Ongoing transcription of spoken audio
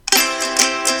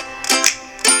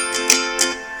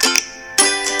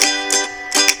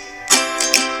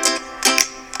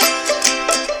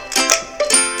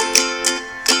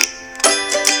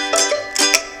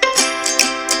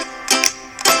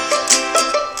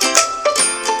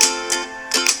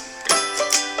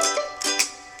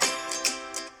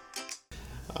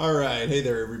All right. Hey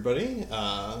there, everybody.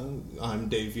 I'm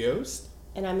Dave Yost.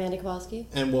 And I'm Mandy Kowalski.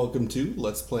 And welcome to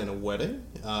Let's Plan a Wedding.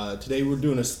 Today we're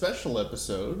doing a special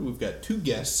episode. We've got two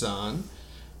guests on.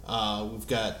 We've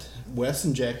got Wes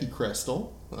and Jackie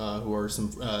Crestel, who are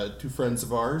some two friends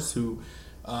of ours who,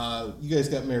 you guys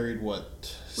got married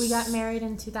what? We got married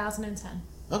in 2010.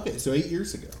 Okay, so 8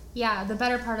 years ago. Yeah, the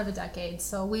better part of a decade.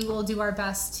 So we will do our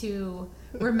best to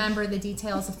remember the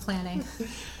details of planning.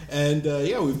 And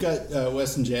we've got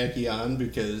Wes and Jackie on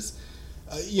because,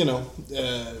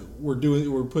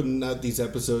 we're putting out these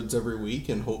episodes every week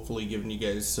and hopefully giving you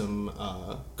guys some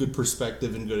good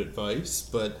perspective and good advice.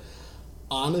 But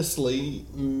honestly,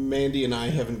 Mandy and I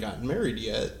haven't gotten married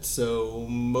yet, so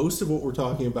most of what we're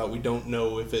talking about, we don't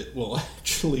know if it will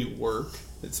actually work.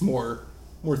 It's more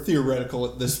theoretical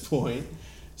at this point.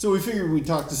 So we figured we'd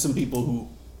talk to some people who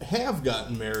have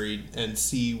gotten married and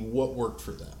see what worked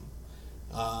for them.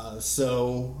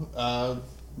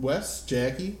 Wes,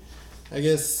 Jackie, I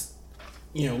guess,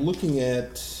 looking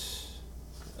at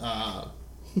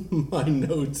my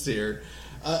notes here,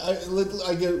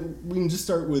 we can just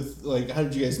start with, how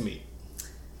did you guys meet?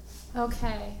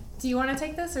 Okay. Do you want to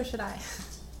take this or should I?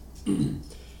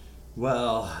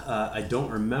 Well, I don't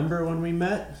remember when we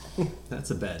met. That's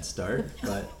a bad start,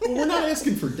 but... Well, we're not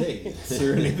asking for dates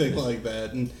or anything like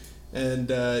that, and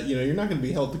you're not going to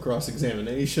be held to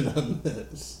cross-examination on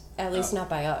this. At least not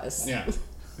by us. Yeah.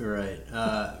 Right.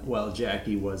 Well,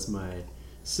 Jackie was my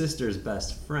sister's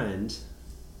best friend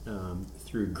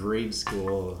through grade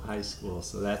school, high school,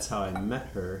 so that's how I met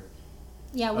her.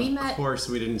 Yeah, we met... Of course,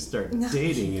 we didn't start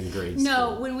dating in grade school.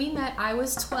 No, when we met, I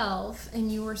was 12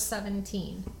 and you were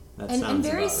 17. That and sounds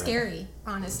very about right. scary,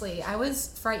 honestly. I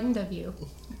was frightened of you.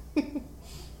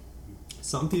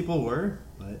 Some people were,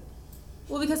 but...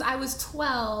 Well, because I was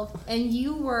 12 and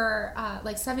you were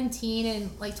 17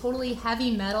 and totally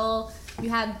heavy metal. You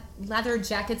had leather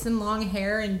jackets and long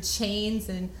hair and chains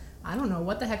and I don't know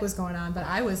what the heck was going on, but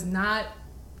I was not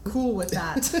cool with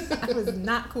that. I was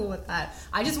not cool with that.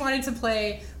 I just wanted to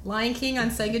play Lion King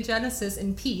on Sega Genesis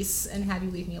in peace and have you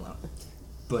leave me alone.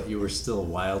 But you were still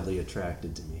wildly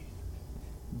attracted to me.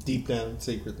 Deep down,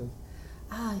 secretly.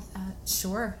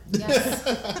 Sure. Yes.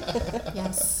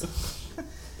 Yes.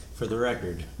 For the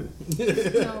record.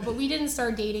 No, but we didn't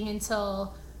start dating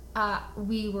until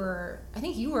we were, I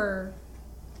think you were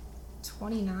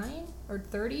 29 or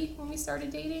 30 when we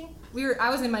started dating. I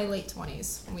was in my late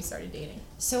 20s when we started dating.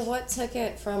 So what took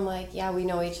it from we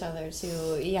know each other to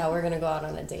we're gonna go out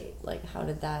on a date? How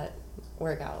did that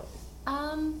work out?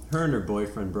 Her and her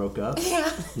boyfriend broke up. Yeah.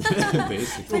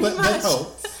 Basically. Well, that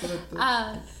helps.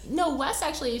 No, Wes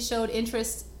actually showed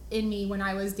interest in me when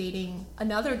I was dating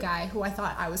another guy who I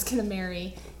thought I was gonna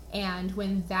marry, and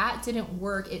when that didn't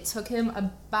work, it took him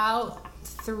about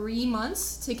 3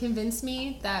 months to convince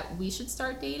me that we should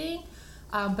start dating.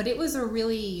 But it was a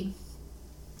really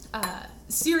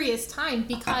serious time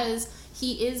because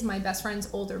he is my best friend's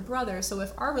older brother. So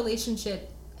if our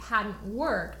relationship hadn't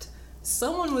worked,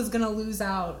 someone was going to lose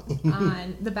out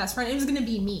on the best friend. It was going to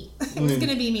be me. It was going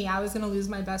to be me. I was going to lose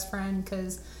my best friend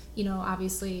because,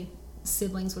 obviously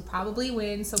siblings would probably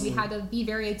win. So we had to be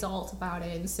very adult about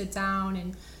it and sit down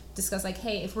and discuss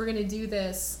hey, if we're going to do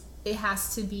this, it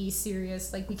has to be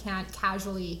serious. We can't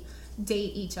casually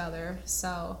date each other.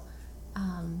 So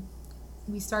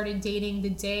we started dating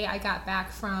the day I got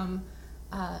back from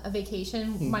a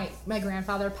vacation. My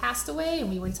grandfather passed away and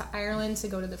we went to Ireland to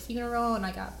go to the funeral, and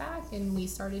I got back and we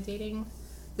started dating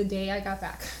the day I got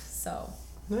back. So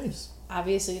Nice.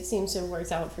 Obviously, it seems to have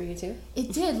worked out for you too.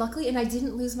 it did, luckily, and I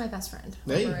didn't lose my best friend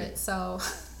over it. So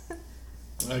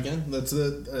Again, that's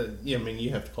you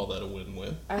have to call that a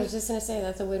win-win. I was just gonna say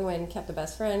that's a win-win. Kept a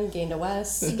best friend, gained a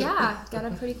Wes. yeah, got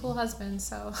a pretty cool husband.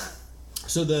 So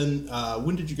So then,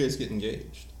 when did you guys get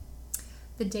engaged?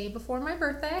 the day before my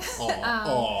birthday,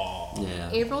 Yeah.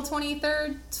 April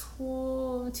 23rd,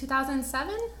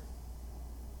 2007?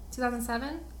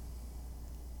 2007?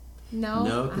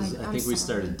 No, because I I'm think we sorry.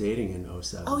 started dating in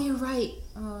 07. Oh, you're right.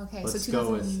 Oh, okay. Let's so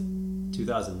go with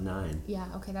 2009. Yeah,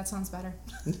 okay, that sounds better.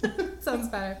 Sounds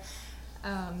better.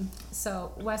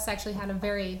 So Wes actually had a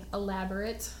very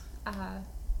elaborate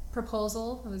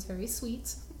proposal. It was very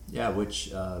sweet. Yeah,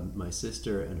 which my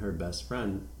sister and her best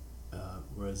friend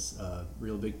was a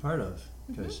real big part of,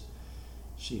 because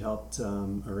she helped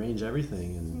arrange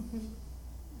everything and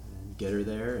get her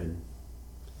there, and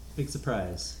big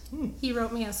surprise. He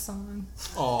wrote me a song.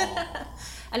 Aww.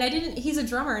 And he's a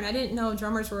drummer, and I didn't know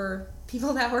drummers were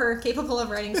people that were capable of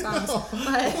writing songs.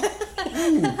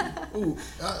 But Ooh,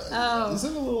 Oh. is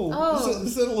that a little? Oh.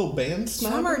 Is that a little band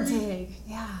Drummer snobbery? dig.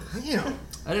 Yeah. Damn.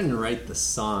 I didn't write the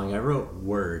song. I wrote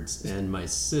words, and my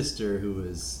sister, who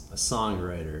is a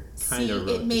songwriter, kind See, of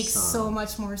wrote it makes the song. so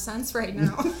much more sense right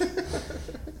now.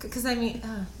 Because I mean,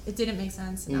 it didn't make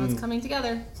sense. Now it's coming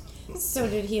together. So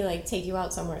did he like take you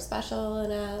out somewhere special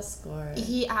and ask, or?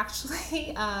 He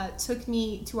actually took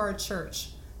me to our church,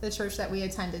 the church that we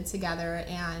attended together,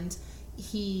 and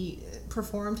he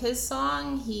performed his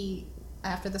song.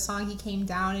 After the song, he came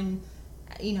down and,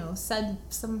 said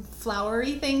some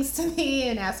flowery things to me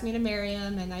and asked me to marry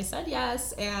him, and I said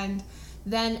yes. And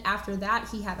then after that,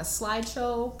 he had a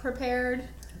slideshow prepared.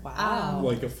 Wow.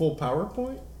 Like a full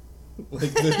PowerPoint?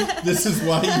 Like this is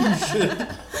why you should.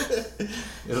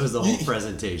 It was the whole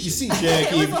presentation. You see,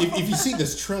 Jackie, if you see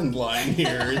this trend line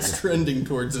here, it's trending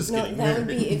towards us No, getting that married. would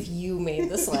be if you made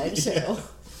the slideshow.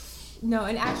 No,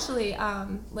 and actually,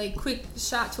 quick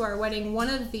shot to our wedding, one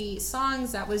of the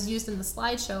songs that was used in the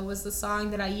slideshow was the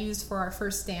song that I used for our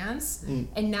first dance.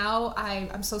 And now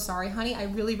I'm so sorry, honey. I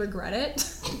really regret it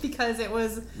because it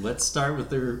was... Let's start with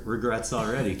the regrets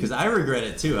already, because I regret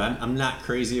it too. I'm not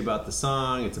crazy about the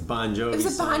song. It's a Bon Jovi It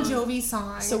was a Bon song. Jovi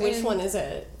song. So which and one is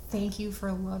it? Thank You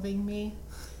for Loving Me.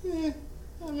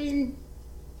 I mean,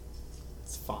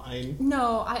 it's fine.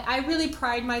 No, I really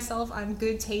pride myself on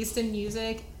good taste in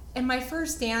music. And my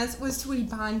first dance was to a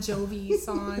Bon Jovi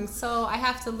song, so I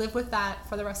have to live with that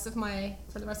for the rest of my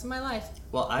life.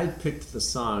 Well, I picked the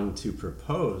song to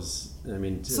propose. I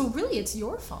mean, So really, it's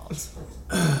your fault.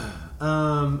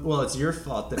 well, it's your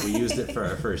fault that we used it for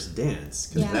our first dance,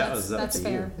 because Yeah, that was up that's to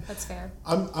fair. you. That's fair.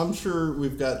 I'm sure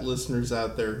we've got listeners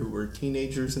out there who were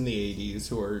teenagers in the 80s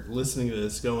who are listening to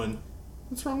this going,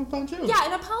 what's wrong with Bon Jovi? Yeah,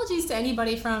 and apologies to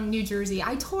anybody from New Jersey.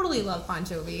 I totally love Bon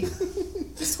Jovi.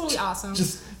 It's totally awesome.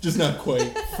 Just not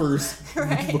quite first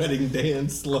Right. wedding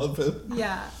dance, love it.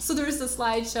 Yeah. So there was the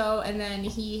slideshow, and then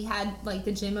he had like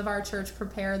the gym of our church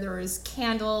prepared. There was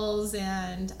candles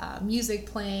and music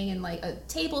playing, and like a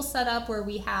table set up where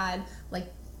we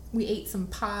ate some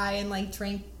pie and like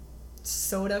drank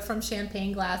soda from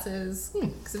champagne glasses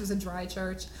because it was a dry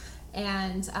church.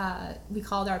 And we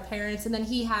called our parents, and then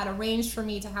he had arranged for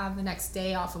me to have the next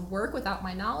day off of work without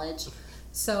my knowledge.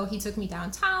 So he took me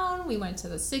downtown. We went to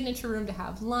the signature room to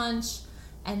have lunch,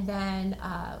 and then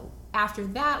after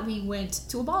that, we went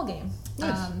to a ball game.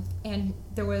 Nice. And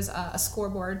there was a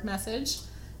scoreboard message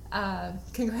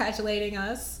congratulating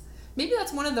us. Maybe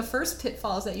that's one of the first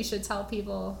pitfalls that you should tell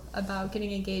people about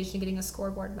getting engaged and getting a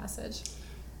scoreboard message.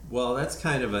 Well, that's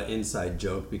kind of an inside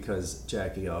joke, because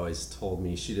Jackie always told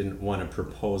me she didn't want a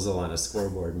proposal on a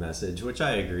scoreboard message, which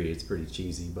I agree, it's pretty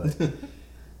cheesy, but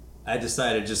I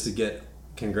decided just to get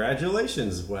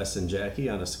congratulations, Wes and Jackie,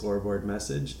 on a scoreboard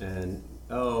message, and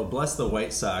oh, bless the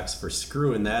White Sox for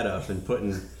screwing that up and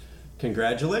putting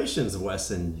congratulations, Wes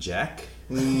and Jack.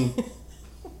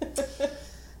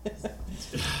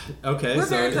 Okay, We're so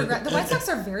very progressive. The White Sox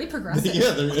are very progressive.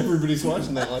 Yeah, everybody's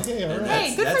watching that like, hey, all right.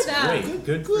 Hey, good for them.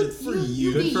 Great. Good for You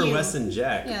you. be Good for you. Wes and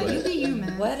Jack. Yeah, but- you be you,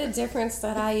 man. What a difference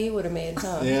that IE would have made,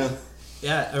 huh? Yeah.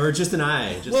 Yeah, or just an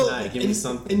eye. Just an eye. Give me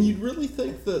something. And you'd really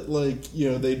think that, like,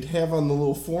 they'd have on the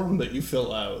little form that you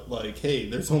fill out, like, hey,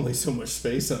 there's only so much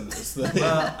space on this thing.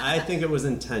 Well, I think it was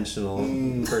intentional.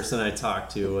 The person I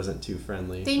talked to wasn't too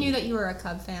friendly. They knew that you were a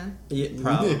Cub fan. Yeah,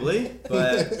 probably,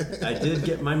 but I did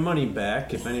get my money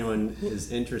back. If anyone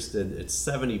is interested, it's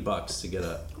 $70 to get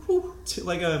a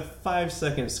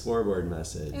 5-second scoreboard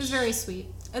message. It was very sweet.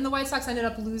 And the White Sox ended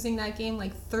up losing that game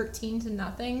like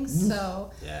 13-0.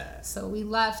 So Yeah, so we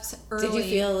left early. Did you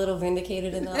feel a little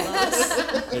vindicated in that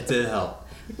loss? it did help.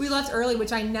 We left early,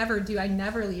 which I never do. I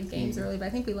never leave games early, but I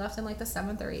think we left in like the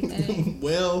 7th or 8th inning.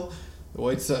 Well, the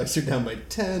White Sox are down by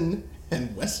 10,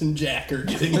 and Wes and Jack are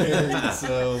getting married,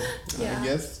 so Yeah. I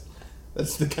guess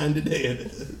that's the kind of day it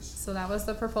is. So that was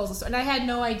the proposal. So, and I had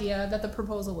no idea that the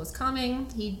proposal was coming.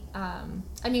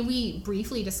 We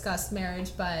briefly discussed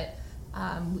marriage, but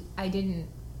I didn't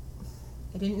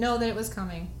know that it was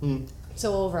coming.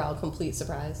 So overall, complete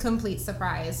surprise. Complete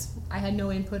surprise. I had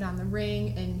no input on the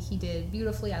ring, and he did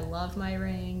beautifully. I love my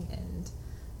ring, and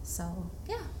so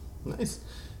yeah. Nice.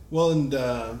 Well, and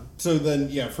so then,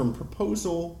 yeah, from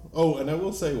proposal. Oh, and I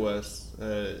will say, Wes,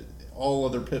 all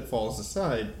other pitfalls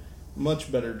aside,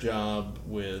 much better job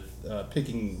with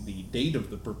picking the date of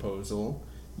the proposal.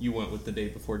 You went with the day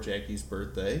before Jackie's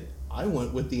birthday. I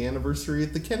went with the anniversary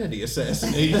of the Kennedy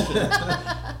assassination,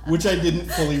 which I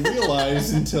didn't fully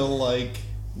realize until, like,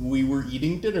 we were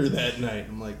eating dinner that night.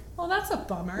 I'm like, Well, that's a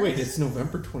bummer. wait, it's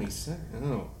November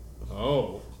 22nd.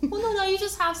 Oh. Well, no, you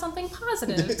just have something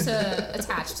positive to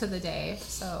attach to the day.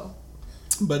 So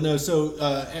But no, so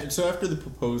after the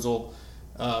proposal,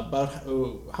 about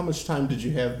how much time did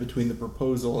you have between the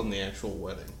proposal and the actual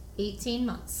wedding? 18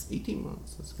 months. 18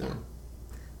 months. That's good. Yeah.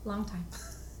 Long time.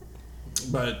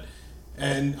 But,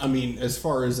 and I mean, as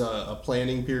far as a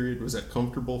planning period, was that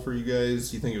comfortable for you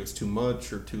guys? Do you think it was too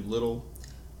much or too little?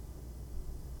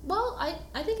 Well,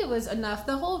 I think it was enough.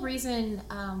 The whole reason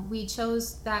we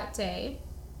chose that day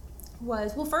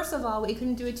was, well, first of all, we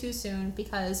couldn't do it too soon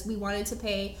because we wanted to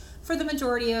pay for the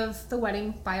majority of the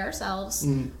wedding by ourselves.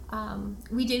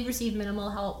 We did receive minimal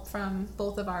help from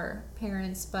both of our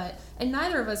parents, and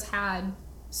neither of us had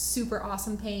super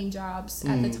awesome paying jobs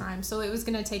at the time, so it was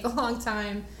going to take a long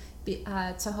time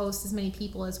to host as many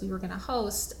people as we were going to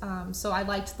host. So I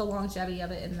liked the longevity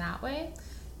of it in that way.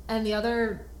 And the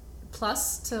other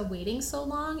plus to waiting so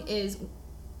long is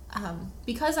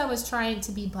because I was trying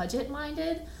to be budget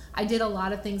minded, I did a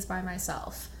lot of things by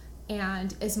myself.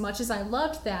 And as much as I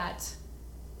loved that,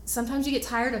 sometimes you get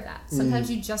tired of that.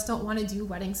 Sometimes you just don't want to do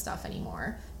wedding stuff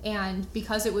anymore. And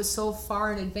because it was so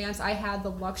far in advance, I had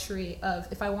the luxury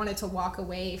of, if I wanted to walk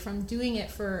away from doing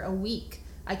it for a week,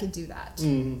 I could do that.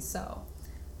 So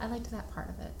I liked that part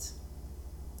of it.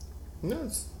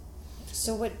 Nice.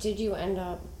 So what did you end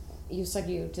up, you said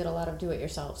you did a lot of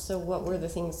do-it-yourself, so what were the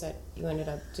things that you ended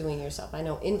up doing yourself? I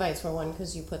know invites were one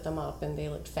because you put them up and they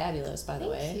looked fabulous, by the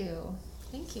way.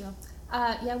 Thank you.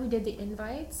 Yeah, we did the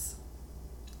invites.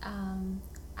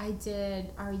 I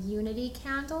did our Unity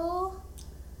candle.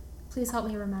 Please help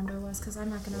me remember because I'm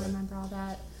not going to remember all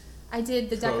that. I did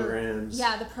the programs.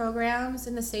 The programs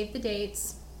and the save the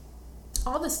dates.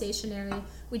 All the stationery.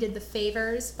 We did the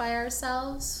favors by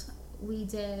ourselves. We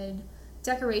did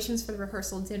decorations for the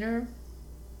rehearsal dinner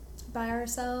by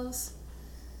ourselves.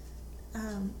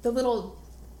 The little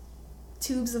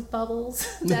tubes of bubbles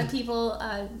that people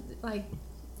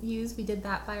use, we did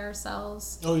that by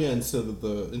ourselves. Oh yeah, instead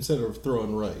of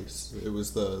throwing rice, it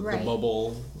was the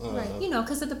bubble. Right,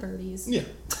 because of the birdies. Yeah.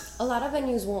 A lot of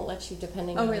venues won't let you,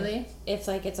 depending on really? If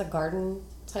it's a garden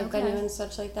type venue and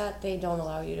such like that, they don't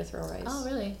allow you to throw rice. Oh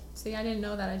really? See, I didn't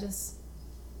know that. I just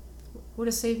would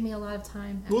have saved me a lot of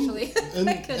time, actually. Well,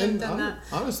 I could have done that.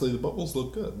 Honestly, the bubbles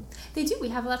look good. They do. We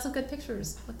have lots of good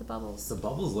pictures with the bubbles. The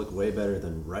bubbles look way better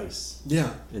than rice.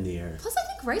 Yeah. In the air. Plus, I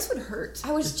think rice would hurt.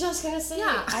 I was just going to say,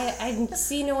 Yeah. I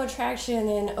see no attraction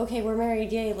in, okay, we're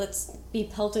married, yay, let's be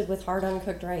pelted with hard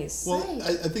uncooked rice. Well, Right.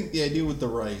 I think the idea with the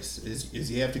rice is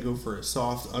you have to go for a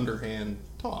soft underhand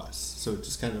toss, so it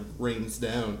just kind of rains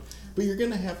down. But you're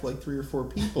going to have like 3 or 4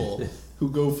 people who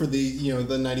go for the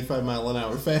 95 mile an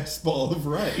hour fastball of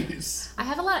rice. I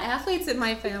have a lot of athletes in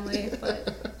my family,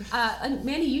 but and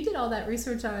Mandy, you did all that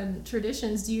research on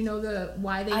traditions. Do you know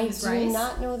why they use rice? I do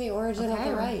not know the origin of the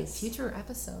well, rice. Future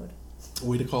episode.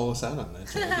 Way to call us out on that,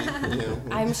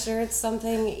 Jackie. I'm sure it's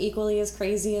something equally as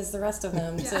crazy as the rest of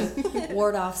them to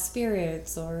ward off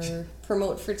spirits or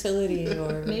promote fertility,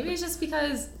 or Maybe it's just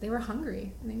because they were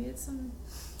hungry and they needed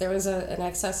there was an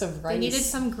excess of rice. They needed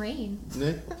some grain.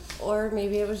 Or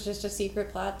maybe it was just a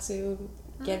secret plot to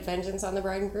get vengeance on the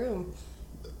bride and groom.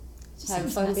 Have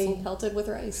seems fun messy. being pelted with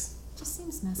rice. Just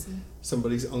seems messy.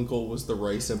 Somebody's uncle was the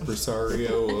rice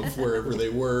impresario of wherever they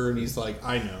were, and he's like,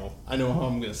 I know how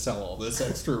I'm going to sell all this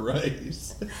extra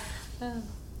rice.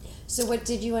 So what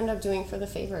did you end up doing for the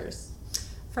favors?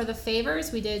 For the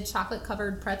favors, we did chocolate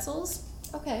covered pretzels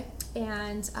Okay.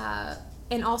 and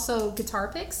also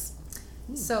guitar picks.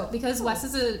 So because Wes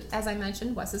as I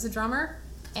mentioned, Wes is a drummer,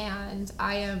 and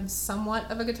I am somewhat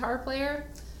of a guitar player.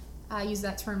 I use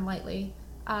that term lightly.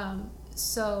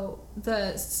 So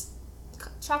the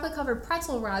chocolate covered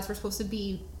pretzel rods were supposed to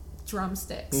be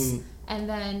drumsticks. And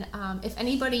then if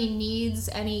anybody needs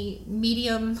any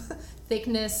medium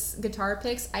thickness guitar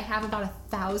picks, I have about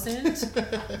 1,000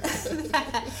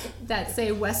 that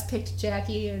say Wes picked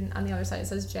Jackie, and on the other side it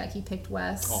says Jackie picked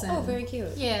Wes. Oh. And, Oh, very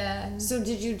cute. yeah. And, So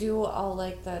did you do all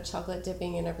like the chocolate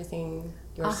dipping and everything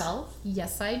yourself?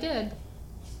 yes, I did.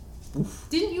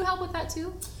 Didn't you help with that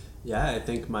too? Yeah, I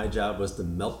think my job was to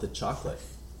melt the chocolate.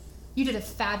 You did a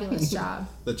fabulous job.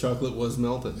 The chocolate was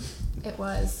melted. It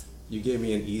was. You gave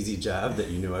me an easy job that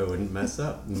you knew I wouldn't mess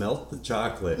up. Melt the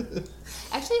chocolate.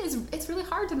 Actually, it's really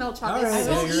hard to melt chocolate. All right,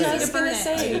 I was you're right. just going to I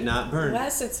say, did not burn.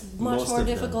 Wes, it's much most more of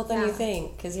them. difficult than you Yeah.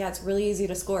 think, because it's really easy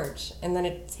to scorch, and then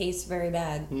it tastes very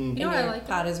bad. You know what I like?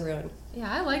 Pot is ruined. Yeah,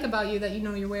 I like about you that you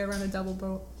know your way around a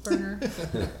double burner.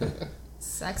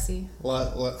 Sexy. A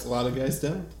lot of guys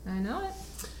don't. I know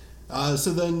it.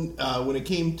 So then, when it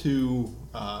came to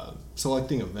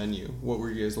selecting a venue, what were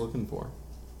you guys looking for?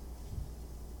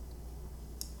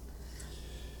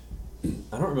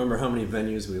 I don't remember how many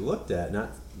venues we looked at.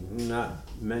 Not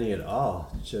many at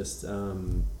all. Just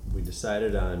we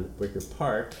decided on Wicker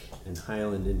Park in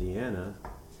Highland, Indiana,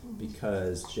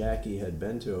 because Jackie had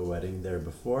been to a wedding there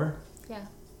before. Yeah.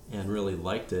 And really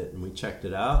liked it, and we checked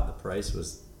it out. The price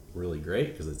was really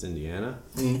great because it's Indiana.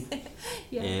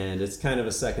 Yeah. And it's kind of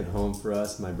a second home for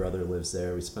us. My brother lives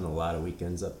there. We spent a lot of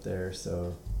weekends up there,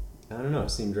 so I don't know,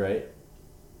 it seemed right.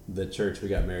 The church we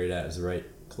got married at was right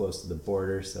close to the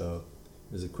border, so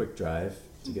it was a quick drive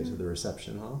to get to the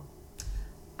reception hall.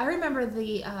 I remember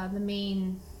the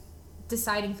main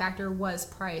deciding factor was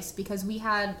price, because we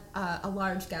had a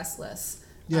large guest list.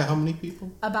 Yeah, how many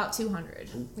people? About 200.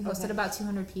 We hosted Okay. about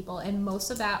 200 people, and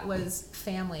most of that was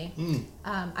family.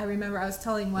 I remember I was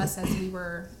telling Wes as we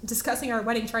were discussing our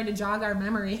wedding, trying to jog our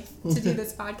memory to do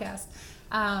this podcast.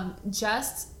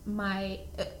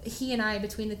 He and I,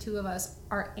 between the two of us,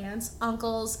 our aunts,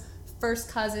 uncles, first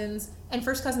cousins, and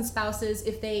first cousin spouses,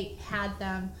 if they had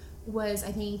them, was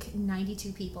I think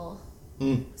 92 people.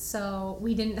 So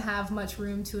we didn't have much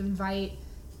room to invite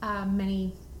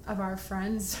many of our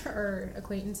friends or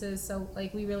acquaintances, so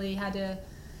like we really had to,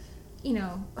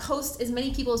 host as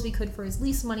many people as we could for as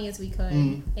least money as we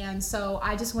could. And so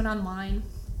I just went online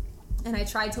and I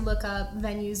tried to look up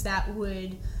venues that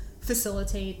would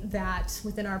facilitate that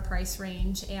within our price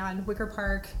range, and Wicker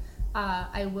Park,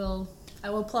 I will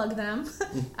plug them.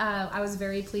 I was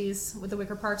very pleased with the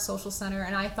Wicker Park Social Center,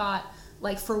 and I thought,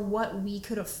 like, for what we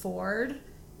could afford,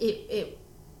 it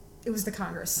was the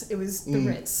Congress. It was the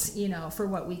Ritz, for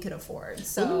what we could afford.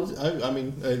 So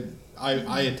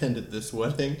I attended this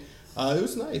wedding. It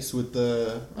was nice with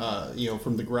the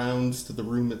from the grounds to the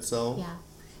room itself.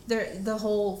 yeah, the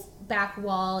whole back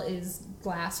wall is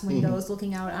glass windows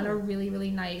looking out on a really, really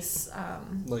nice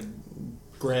Like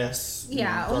grass.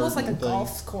 almost like a garden thing.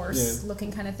 golf course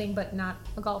looking kind of thing, but not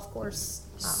a golf course.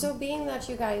 So being that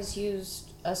you guys used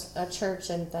a church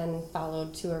and then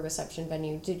followed to a reception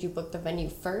venue, did you book the venue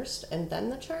first and then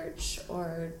the church,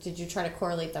 or did you try to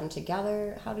correlate them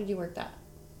together? How did you work that?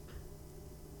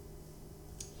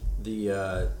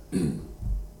 The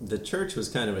church was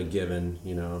kind of a given,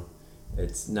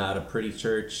 It's not a pretty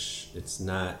church. It's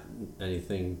not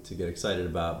anything to get excited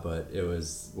about, but it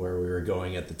was where we were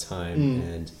going at the time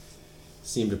and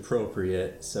seemed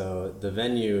appropriate. So the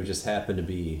venue just happened to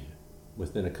be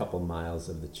within a couple miles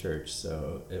of the church,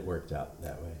 so it worked out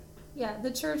that way. Yeah, the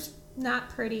church, not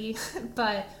pretty,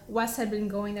 but Wes had been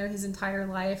going there his entire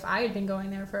life. I had been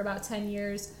going there for about 10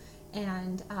 years.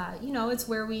 And, it's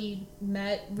where we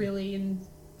met really and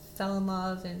fell in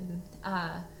love. And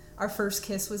our first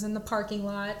kiss was in the parking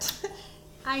lot.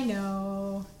 I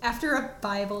know. After a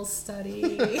Bible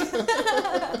study.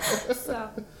 So,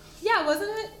 yeah,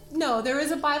 wasn't it? No, there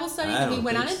was a Bible study. I We don't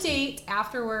went on think a date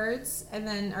afterwards. And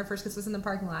then our first kiss was in the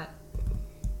parking lot.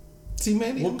 See,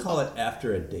 Mandy, We'll call it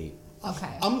after a date.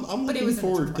 Okay. I'm But it looking was in the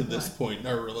forward to parking this lot. point in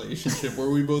our relationship where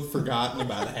we both forgotten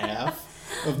about half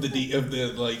of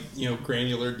the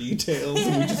granular details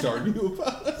and we just argue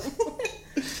about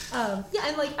them. Yeah,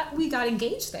 and we got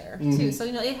engaged there too. So,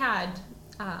 it had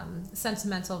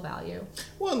sentimental value.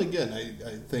 Well, and again,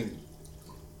 I think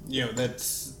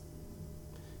that's,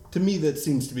 to me, that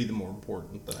seems to be the more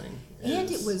important thing. And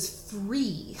is- it was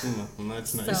free. and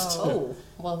that's nice. So- too. Oh,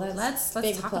 well, that's Let's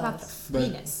big talk plus. about the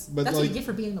freeness. But That's what you like- get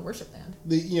for being in the worship band.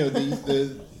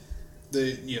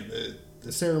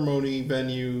 The ceremony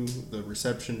venue, the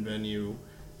reception venue,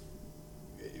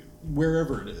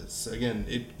 wherever it is. Again,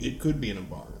 it could be in a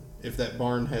barn. If that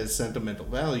barn has sentimental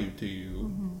value to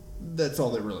you, that's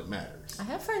all that really matters. I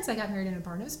have friends that got married in a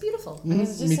barn. It was beautiful. I was Me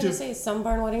just going too. to say, some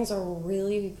barn weddings are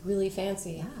really, really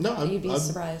fancy. No, You'd be I've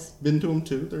surprised. been to them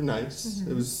too. They're nice.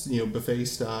 It was buffet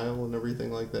style and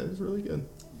everything like that. It was really good.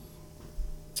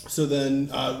 So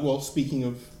then, speaking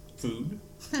of food,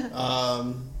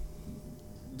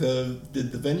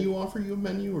 did the venue offer you a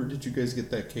menu, or did you guys get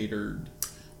that catered?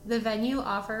 The venue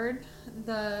offered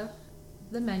the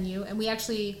menu, and we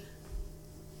actually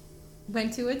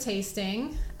went to a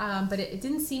tasting, but it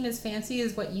didn't seem as fancy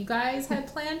as what you guys had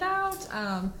planned out.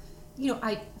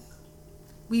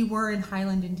 We were in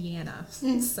Highland, Indiana,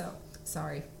 so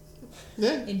sorry,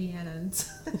 Yeah, Indianans.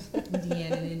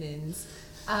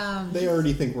 they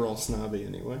already think we're all snobby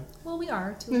anyway. Well, we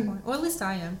are to a point. Well, at least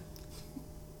I am.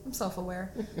 I'm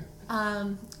self-aware.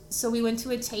 So we went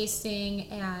to a tasting,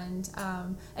 and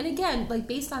again,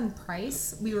 based on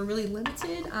price, we were really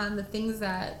limited on the things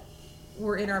that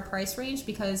were in our price range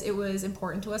because it was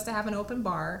important to us to have an open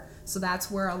bar. So that's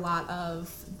where a lot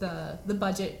of the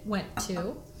budget went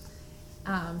to.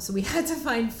 So we had to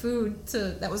find food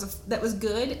that was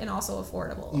good and also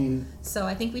affordable. So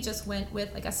I think we just went with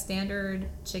a standard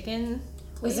chicken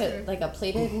Was it like a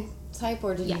plated type,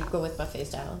 or did you Yeah. go with buffet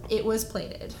style? It was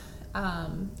plated.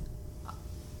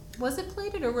 Was it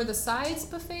plated, or were the sides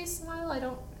buffet style? I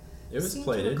don't It was seem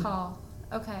plated. to recall.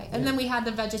 Okay. And then we had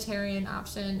the vegetarian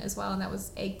option as well, and that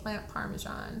was eggplant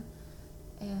parmesan.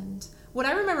 And what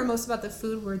I remember most about the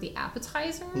food were the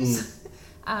appetizers.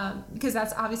 Because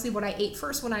that's obviously what I ate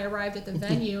first when I arrived at the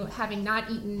venue, having not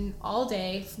eaten all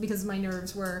day because my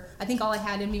nerves were, I think all I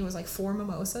had in me was like 4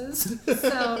 mimosas.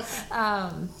 So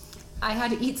I had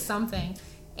to eat something.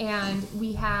 And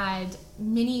we had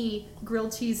mini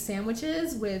grilled cheese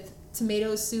sandwiches with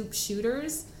tomato soup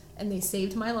shooters, and they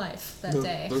saved my life that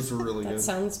day. Those were really That good.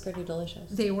 sounds pretty delicious.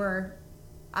 They were,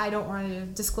 I don't want to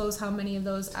disclose how many of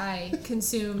those I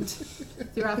consumed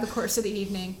throughout the course of the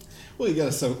evening. Well, you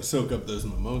gotta soak up those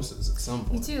mimosas at some You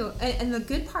point. do. And the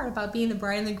good part about being the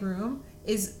bride and the groom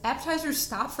is appetizers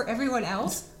stop for everyone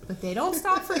else, but they don't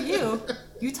stop for you.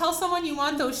 You tell someone you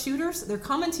want those shooters, they're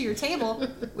coming to your table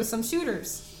with some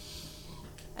shooters.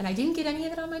 And I didn't get any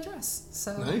of it on my dress.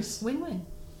 So Nice. win-win.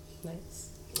 Nice.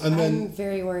 And I'm then,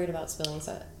 very worried about spilling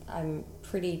so I'm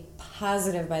pretty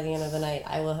positive by the end of the night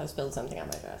I will have spilled something on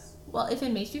my dress. Well, if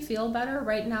it makes you feel better,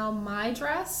 right now my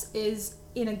dress is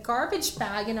in a garbage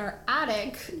bag in our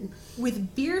attic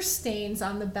with beer stains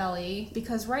on the belly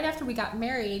because right after we got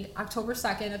married, October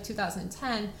 2nd of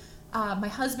 2010, my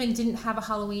husband didn't have a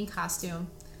Halloween costume.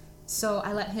 So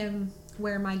I let him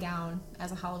wear my gown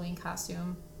as a Halloween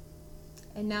costume.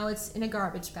 And now it's in a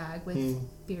garbage bag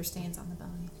with beer stains on the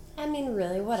belly. I mean,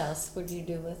 really, what else would you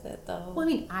do with it, though? Well, I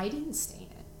mean, I didn't stain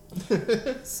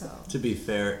it. So... To be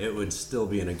fair, it would still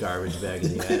be in a garbage bag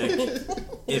in the attic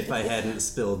if I hadn't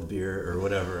spilled beer or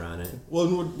whatever on it. well,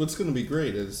 and what's going to be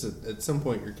great is at some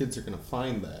point your kids are going to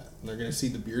find that. And they're going to see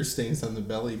the beer stains on the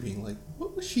belly being like,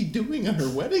 what was she doing on her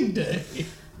wedding day?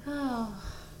 Oh...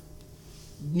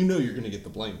 You know you're going to get the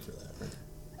blame for that,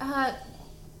 right?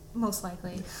 Most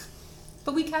likely.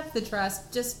 But we kept the dress.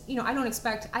 Just, I don't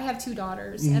expect, I have 2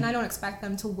 daughters, and I don't expect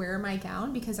them to wear my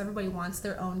gown because everybody wants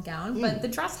their own gown. But the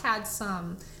dress had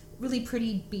some really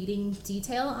pretty beading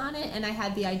detail on it, and I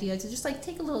had the idea to just like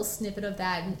take a little snippet of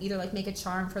that and either like make a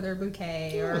charm for their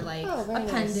bouquet or like Oh, a very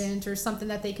nice. pendant or something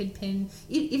that they could pin.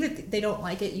 Even if they don't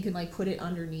like it, you can like put it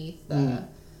underneath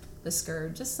the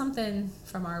skirt. Just something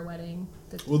from our wedding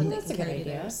that Well, they that's can a good carry to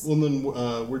idea. theirs. Well, then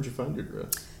where'd you find your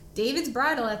dress? David's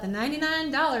Bridal at the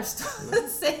 $99 store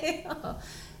sale.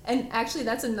 And actually,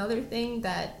 that's another thing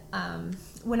that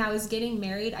when I was getting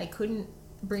married, I couldn't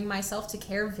bring myself to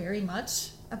care very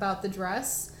much about the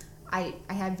dress. I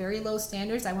had very low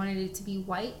standards. I wanted it to be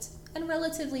white and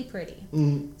relatively pretty.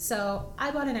 So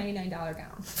I bought a $99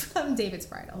 gown from David's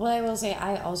Bridal. Well, I will say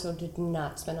I also did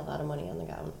not spend a lot of money on the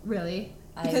gown. Really?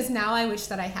 Because now I wish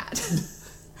that I had.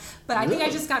 But I think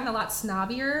I've just gotten a lot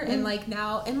snobbier and like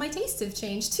now, and my tastes have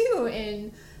changed too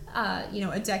in,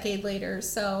 a decade later.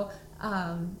 So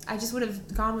I just would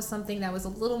have gone with something that was a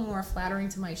little more flattering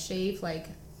to my shape. Like,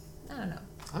 I don't know.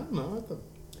 I don't know. I thought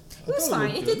It was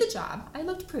fine. It looked did good. the job. I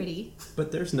looked pretty.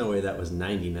 But there's no way that was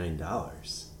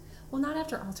 $99. Well, not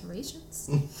after alterations.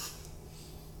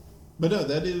 But no,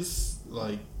 that is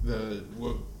like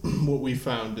what we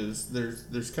found is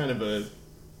there's kind of a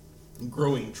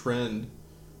growing trend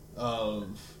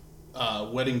of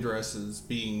wedding dresses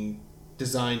being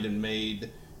designed and made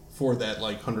for that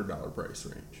like $100 price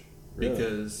range. Really?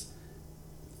 Because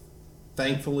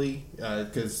thankfully,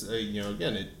 because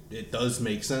again, it does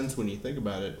make sense when you think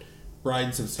about it.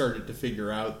 Brides have started to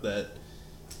figure out that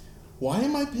why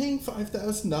am I paying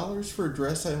 $5,000 for a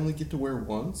dress I only get to wear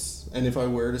once? And if I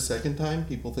wear it a second time,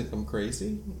 people think I'm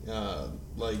crazy.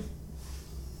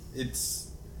 It's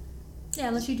Yeah,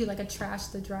 unless you do like a trash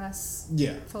the dress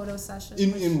yeah. photo session.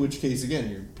 In which case, again,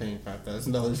 you're paying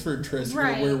 $5,000 for a dress you're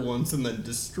Right. gonna wear once and then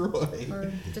destroy.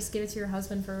 Or just give it to your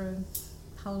husband for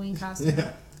a Halloween costume.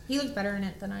 Yeah. He looked better in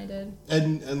it than I did.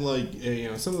 And like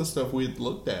some of the stuff we had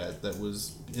looked at that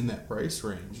was in that price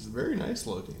range is very nice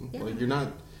looking. Yeah. Like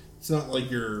it's not like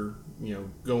you're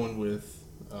going with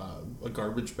a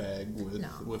garbage bag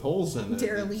with holes in it.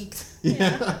 Derelict.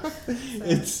 Yeah,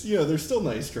 it's there's still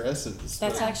nice dresses.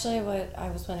 That's but- actually what I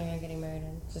was planning on getting married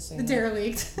in. Just so you The know.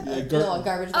 derelict. yeah, No, a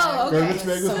garbage bag. Oh, okay. Garbage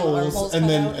bag with Some holes, and cut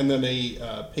then out.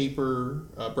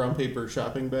 a brown paper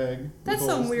shopping bag. with That's some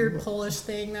holes. weird Polish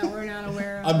thing that we're not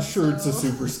aware of. I'm sure it's a so-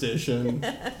 superstition.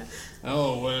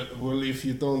 Oh well, if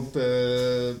you don't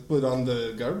put on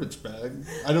the garbage bag,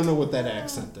 I don't know what that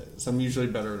accent is. I'm usually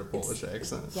better at a Polish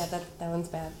accent. Yeah, that one's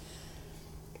bad.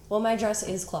 Well, my dress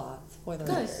is cloth, for the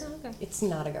Good. record. Okay. It's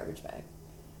not a garbage bag.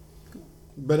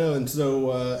 But and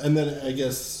so and then I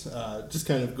guess just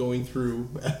kind of going through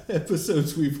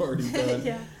episodes we've already done.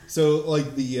 Yeah. So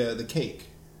like the cake.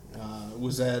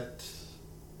 Was that...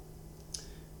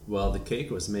 Well, the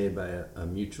cake was made by a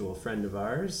mutual friend of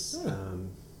ours,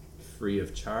 free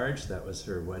of charge. That was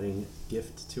her wedding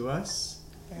gift to us.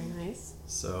 Very nice.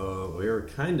 So we were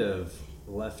kind of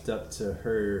left up to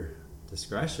her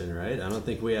discretion, right? I don't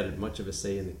think we had much of a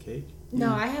say in the cake.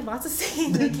 No, I had lots of say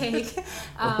in the cake.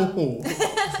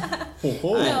 I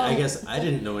guess I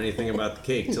didn't know anything about the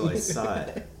cake till I saw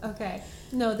it. Okay.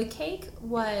 No, the cake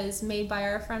was made by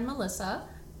our friend Melissa,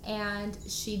 and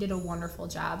she did a wonderful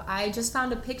job. I just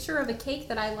found a picture of a cake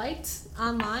that I liked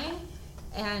online,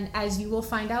 and as you will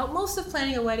find out, most of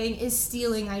planning a wedding is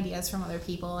stealing ideas from other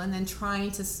people and then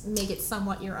trying to make it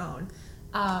somewhat your own.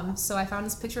 So I found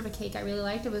this picture of a cake I really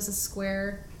liked. It was a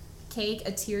square cake,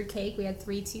 a tiered cake. We had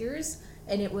 3 tiers,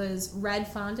 and it was red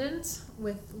fondant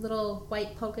with little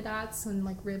white polka dots and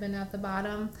like ribbon at the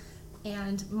bottom.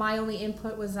 And my only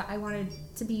input was that I wanted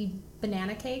it to be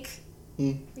banana cake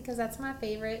because that's my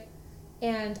favorite.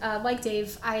 And like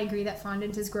Dave, I agree that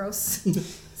fondant is gross.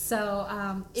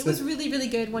 So it was really, really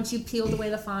good once you peeled away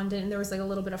the fondant, and there was like a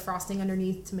little bit of frosting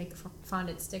underneath to make the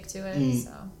fondant stick to it.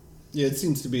 So yeah, it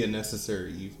seems to be a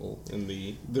necessary evil in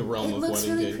the realm of wedding cake. It looks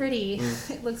really pretty.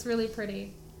 It looks really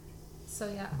pretty.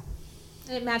 So yeah.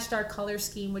 And it matched our color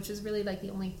scheme, which is really like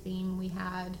the only theme we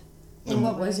had. And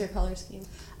what was your color scheme?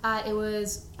 It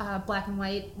was black and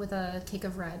white with a cake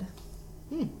of red.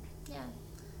 Yeah.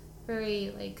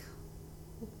 Very, like,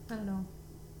 I don't know,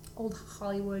 old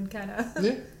Hollywood kind of.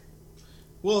 Yeah.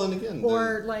 Well, and again...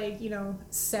 Or, like, you know,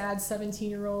 sad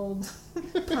 17-year-old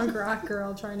punk rock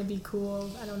girl trying to be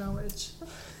cool. I don't know which.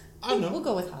 I don't know. We'll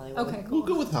go with Hollywood. Okay, cool. We'll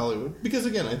go with Hollywood. Because,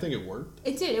 again, I think it worked.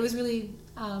 It did. It was really,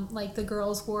 like, the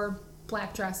girls wore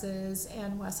black dresses,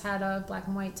 and Wes had a black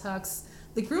and white tux.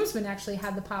 The groomsmen actually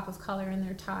had the pop of color in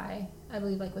their tie, I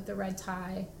believe, like with the red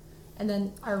tie, and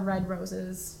then our red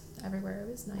roses everywhere.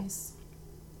 It was nice.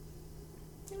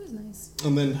 It was nice.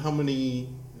 And then how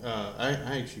many...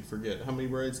 I actually forget. How many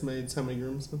bridesmaids? How many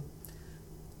groomsmen?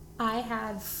 I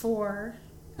had 4.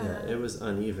 Yeah, it was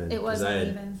uneven. It was 'cause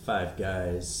uneven. I had 5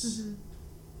 guys,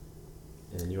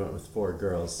 and you went with 4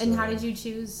 girls. And so- how did you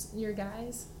choose your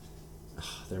guys?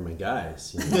 Oh, they're my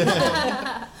guys. You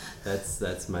know?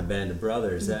 That's my band of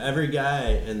brothers. Every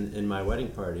guy in my wedding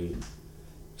party,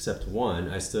 except one,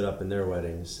 I stood up in their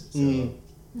weddings. So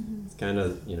it's kind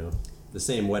of, you know, the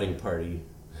same wedding party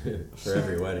for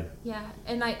every wedding. Yeah,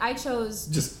 and I chose...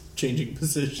 Just changing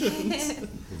positions.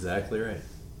 Exactly right.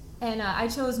 And I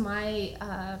chose my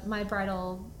my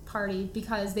bridal party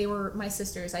because they were my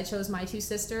sisters. I chose my 2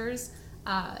 sisters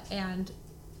and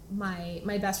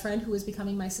my best friend, who was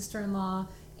becoming my sister-in-law,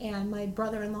 and my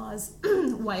brother-in-law's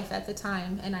wife at the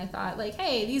time. And I thought, like,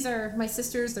 hey, these are my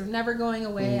sisters. They're never going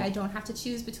away. I don't have to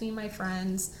choose between my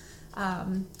friends.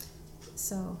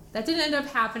 So that didn't end up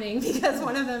happening because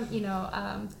one of them, you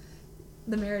know,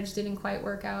 the marriage didn't quite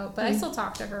work out. But I still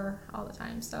talk to her all the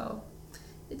time, so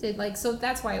it did. Like, so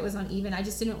that's why it was uneven. I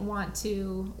just didn't want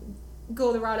to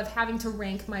go the route of having to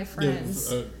rank my friends.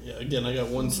 Yeah, again, I got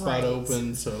one spot Right.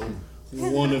 open, so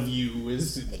one of you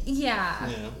is... Yeah,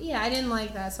 I didn't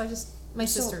like that, so I just my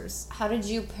So sisters. how did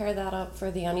you pair that up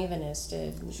for the unevenness?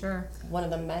 Did Sure. one of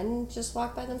the men just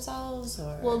walk by themselves,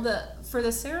 or Well, for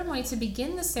the ceremony, to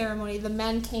begin the ceremony, the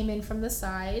men came in from the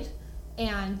side,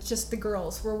 and just the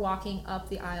girls were walking up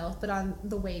the aisle. But on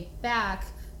the way back,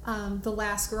 the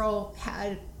last girl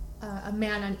had a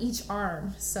man on each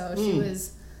arm, so she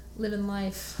was living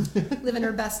life, living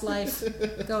her best life,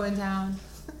 going down.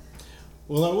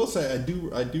 Well, I will say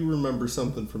I do remember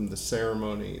something from the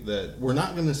ceremony that we're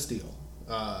not going to steal,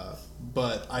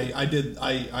 but I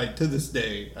to this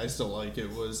day I still like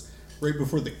it. Was right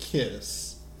before the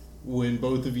kiss when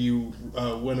both of you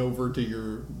went over to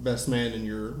your best man and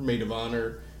your maid of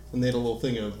honor, and they had a little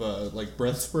thing of like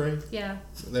breath spray. Yeah,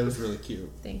 That was really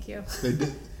cute. thank you.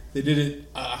 They did it.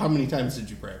 How many times did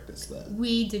you practice that?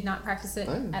 We did not practice it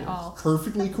It at was all.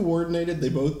 Perfectly coordinated. They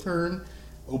both turn,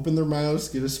 open their mouths,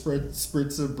 get a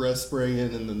spritz of breath spray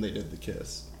in, and then they did the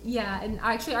kiss. Yeah, and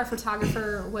actually our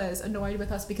photographer was annoyed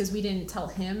with us because we didn't tell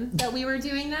him that we were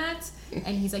doing that.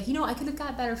 And he's like, you know, I could have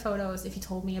got better photos if you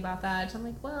told me about that. I'm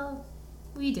like, well,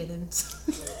 we didn't.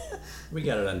 We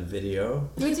got it on video.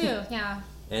 We do, yeah.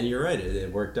 And you're right,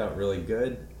 it worked out really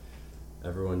good.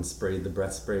 Everyone sprayed the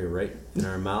breath spray right in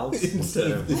our mouths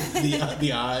Instead of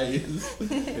the eyes.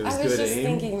 It was I was good just aim.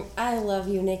 thinking, I love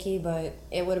you, Nikki, but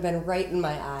it would have been right in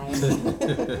my eye.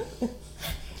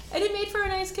 And it made for a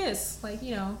nice kiss. Like,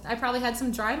 you know, I probably had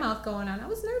some dry mouth going on. I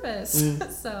was nervous.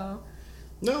 So,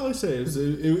 No, I say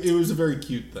it was a very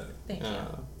cute thing. Thank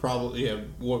you. Probably, yeah.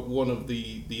 One of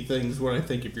the things when I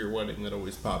think of your wedding that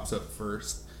always pops up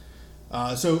first.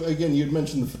 So again, you'd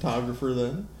mentioned the photographer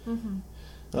then. Mm-hmm.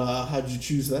 How'd you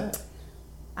choose that?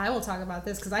 I will talk about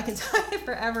this because I can talk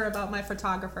forever about my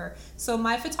photographer. So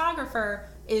my photographer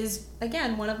is,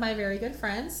 again, one of my very good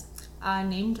friends,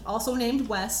 also named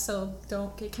Wes, so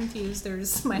don't get confused.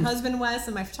 There's my husband Wes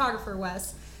and my photographer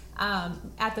Wes.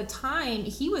 At the time,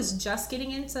 he was just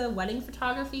getting into wedding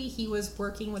photography. He was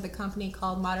working with a company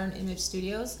called Modern Image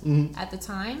Studios at the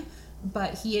time,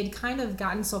 but he had kind of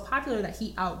gotten so popular that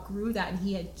he outgrew that, and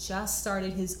he had just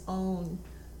started his own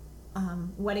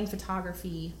wedding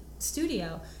photography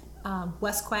studio,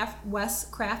 Wes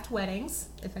Craft Weddings.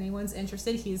 If anyone's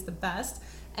interested, he's the best.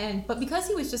 But because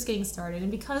he was just getting started,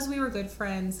 and because we were good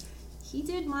friends, he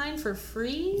did mine for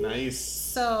free. Nice.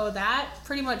 So that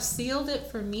pretty much sealed it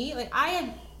for me. Like, I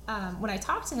had, when I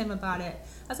talked to him about it,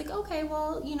 I was like, okay,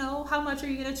 well, how much are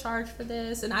you going to charge for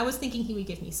this? And I was thinking he would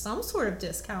give me some sort of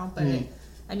discount, but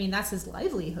I mean, that's his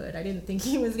livelihood. I didn't think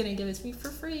he was going to give it to me for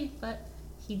free, but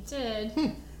he did.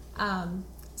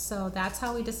 So that's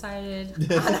how we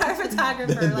decided on our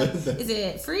photographer. Like, is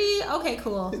it free? Okay,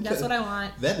 cool. That's what I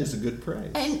want. That is a good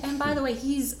price. And by the way,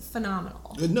 he's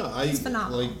phenomenal. No, He's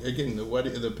phenomenal. Like, again,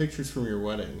 the pictures from your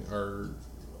wedding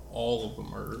all of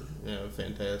them are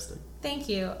fantastic. Thank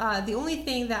you. The only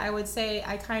thing that I would say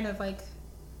I kind of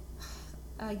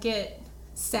get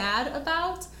sad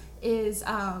about is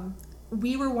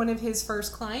we were one of his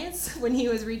first clients when he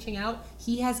was reaching out.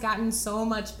 He has gotten so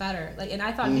much better. And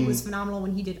I thought he was phenomenal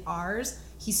when he did ours.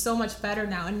 He's so much better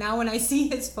now. And now when I see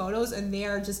his photos and they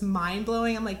are just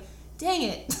mind-blowing, I'm like, dang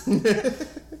it.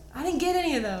 I didn't get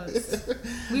any of those.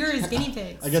 We were his guinea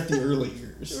pigs. I got the early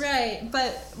years. Right.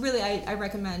 But really, I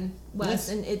recommend Wes. Yes.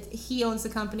 And he owns the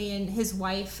company, and his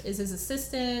wife is his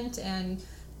assistant. And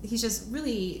he's just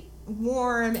really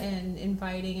warm and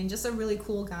inviting and just a really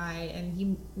cool guy, and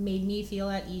he made me feel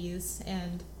at ease,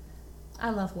 and I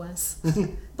love Wes.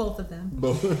 Both of them.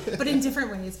 But in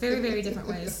different ways. Very, very different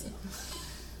ways.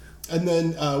 And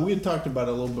then we had talked about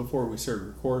it a little before we started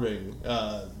recording.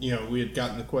 We had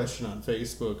gotten a question on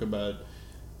Facebook about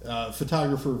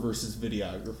photographer versus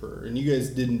videographer, and you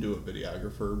guys didn't do a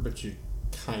videographer, but you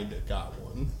kind of got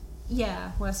one.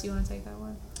 Yeah. Wes, you want to take that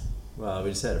one? Well, we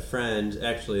just had a friend,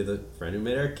 actually the friend who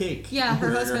made our cake. Yeah, her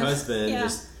husband. Yeah.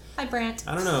 Just, hi, Brant.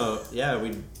 I don't know. Yeah,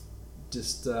 we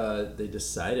just, they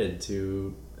decided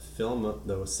to film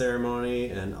the ceremony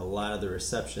and a lot of the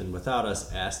reception without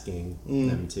us asking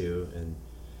them to. And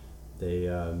they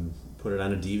put it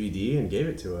on a DVD and gave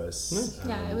it to us.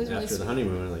 Yeah, it was really after sweet. the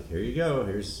honeymoon. Like, here you go.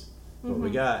 Here's what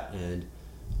we got. And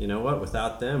you know what?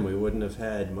 Without them, we wouldn't have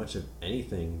had much of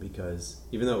anything, because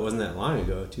even though it wasn't that long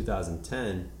ago,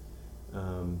 2010,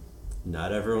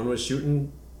 not everyone was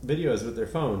shooting videos with their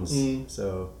phones,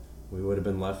 so we would have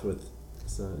been left with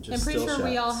just I'm pretty still sure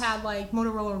we all shots. had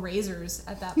Motorola Razors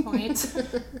at that point.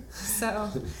 So,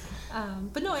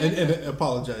 but no, And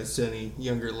apologize to any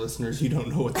younger listeners, you don't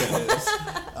know what that is.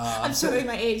 I'm showing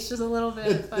my age just a little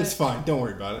bit, but It's fine, don't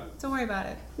worry about it. don't worry about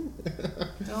it.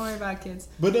 Don't worry about it, kids.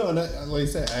 But no, and like I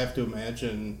said, I have to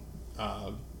imagine,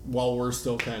 while we're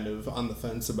still kind of on the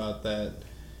fence about that,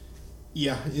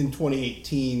 yeah, in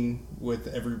 2018, with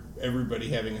everybody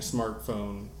having a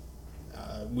smartphone,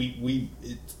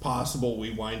 it's possible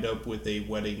we wind up with a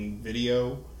wedding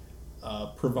video,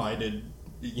 provided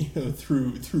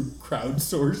through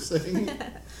crowdsourcing.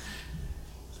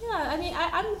 Yeah, I mean,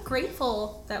 I'm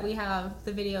grateful that we have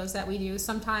the videos that we do.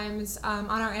 Sometimes on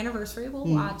our anniversary, we'll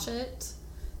watch it,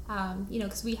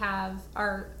 because we have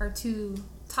our 2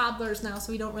 toddlers now,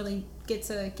 so we don't really get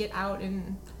to get out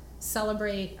and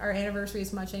celebrate our anniversary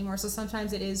as much anymore. So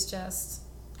sometimes it is just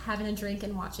having a drink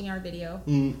and watching our video.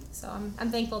 So I'm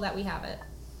thankful that we have it.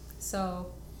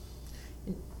 So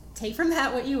take from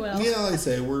that what you will. Yeah, like I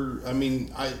say,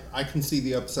 I can see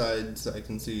the upsides. I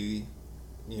can see,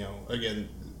 again,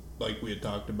 like we had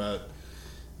talked about,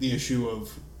 the issue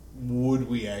of would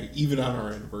we, even on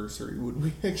our anniversary, would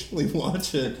we actually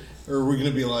watch it? Or are we going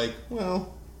to be like,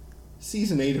 well,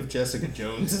 season 8 of Jessica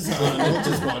Jones is on, we'll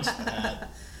just watch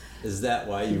that. Is that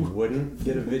why you wouldn't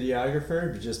get a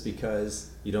videographer? Just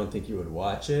because you don't think you would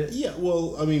watch it? Yeah,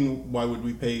 well, I mean, why would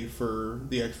we pay for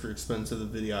the extra expense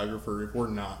of the videographer if we're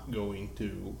not going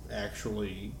to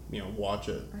actually, watch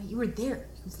it? Right, you were there.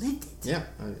 You lived it. Yeah,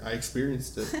 I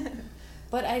experienced it.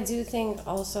 But I do think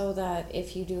also that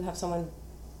if you do have someone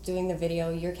doing the video,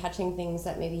 you're catching things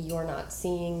that maybe you're not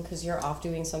seeing because you're off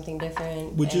doing something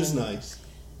different. Which is nice.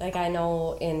 Like, I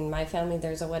know in my family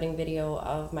there's a wedding video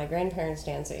of my grandparents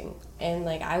dancing. And,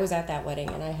 I was at that wedding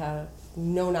and I have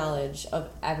no knowledge of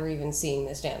ever even seeing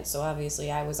this dance. So,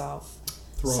 obviously, I was off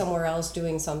somewhere else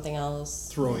doing something else.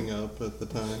 Throwing up at the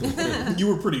time. You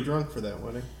were pretty drunk for that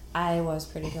wedding. I was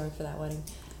pretty drunk for that wedding.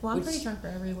 Well, I'm Which pretty drunk for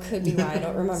every wedding. Could be why I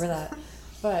don't remember that.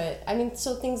 But, I mean,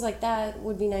 so things like that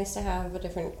would be nice to have a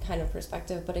different kind of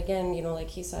perspective. But again, you know, like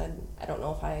he said, I don't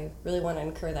know if I really want to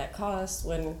incur that cost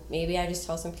when maybe I just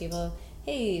tell some people,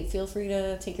 hey, feel free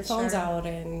to take your phones Sure. out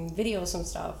and video some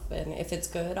stuff. And if it's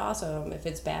good, awesome. If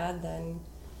it's bad, then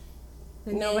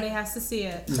Then nobody has to see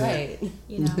it. right.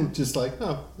 You know. Just like,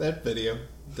 oh, that video,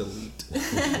 delete.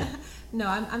 No,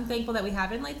 I'm thankful that we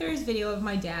have it. And, like, there's video of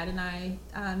my dad and I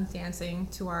dancing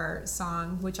to our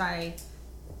song, which I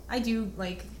do,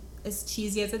 like, as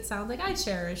cheesy as it sounds, like, I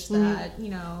cherish that, you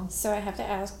know. So I have to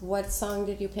ask, what song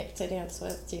did you pick to dance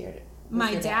with?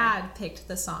 My dad picked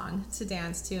the song to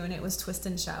dance to, and it was Twist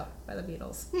and Shout by the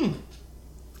Beatles.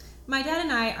 My dad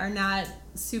and I are not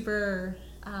super,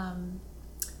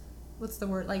 what's the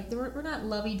word? Like, we're not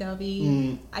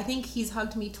lovey-dovey. I think he's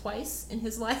hugged me twice in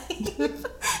his life.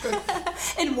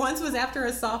 And once was after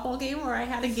a softball game where I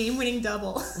had a game-winning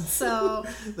double. So,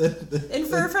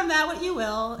 infer from that what you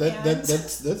will.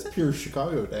 That's pure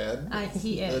Chicago dad.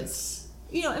 He is.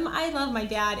 You know, and I love my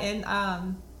dad, and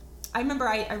I remember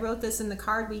I wrote this in the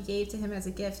card we gave to him as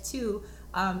a gift too.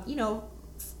 You know,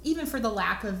 even for the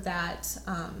lack of that,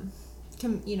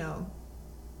 you know,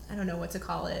 I don't know what to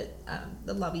call it,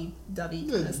 the lovey-dovey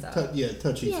kind of stuff.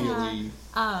 Touchy-feely.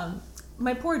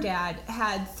 My poor dad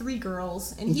had 3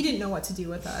 girls, and he didn't know what to do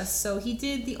with us. So he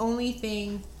did the only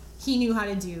thing he knew how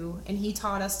to do, and he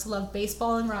taught us to love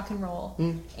baseball and rock and roll.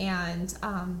 And,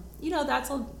 you know,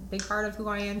 that's a big part of who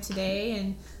I am today,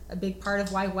 and a big part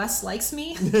of why Wes likes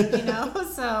me, you know?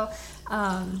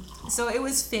 So it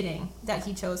was fitting that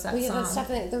he chose that Well, yeah, song. that's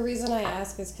definitely the reason I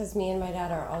ask is because me and my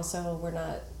dad are also, we're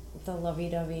not the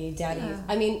lovey-dovey daddy. Yeah.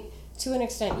 I mean, to an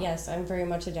extent, yes, I'm very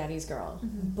much a daddy's girl,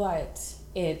 but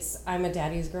I'm a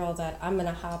daddy's girl that I'm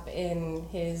gonna hop in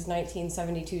his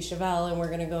 1972 Chevelle and we're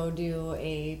gonna go do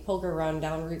a poker run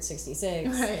down Route 66,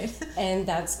 Right. and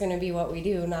that's gonna be what we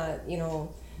do. Not, you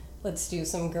know, let's do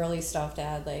some girly stuff,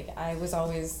 Dad. Like, I was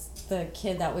always the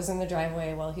kid that was in the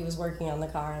driveway while he was working on the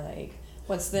car. Like,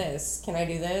 what's this? Can I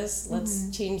do this? Let's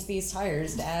change these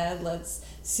tires, Dad. Let's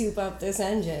soup up this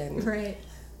engine. Right.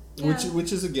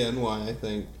 Which is again why I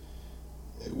think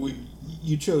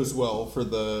you chose well for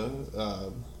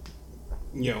the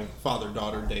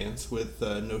father-daughter dance with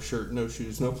no shirt, no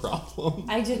shoes, no problem.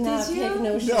 I did not Did you? pick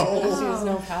no shirt, No. no shoes,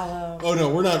 no problem. Oh no,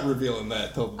 we're not revealing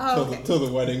that till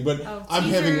the wedding. But I'm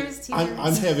teasers.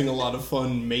 having a lot of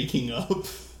fun making up.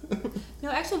 No,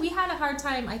 actually, we had a hard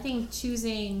time, I think,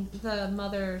 choosing the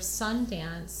mother-son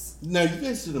dance. No, you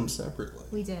guys did them separately.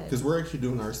 We did. Because we're actually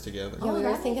doing ours together. Yeah, we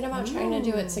were that- thinking about trying to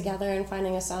do it together and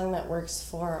finding a song that works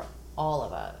for all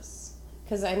of us.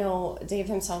 Because I know Dave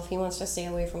himself, he wants to stay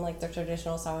away from like the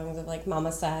traditional songs of like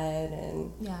Mama Said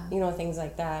and you know, things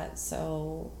like that.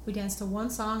 So We danced to one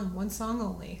song and one song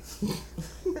only.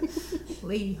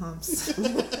 Lady humps.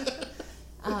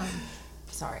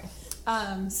 Sorry.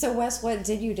 so Wes, what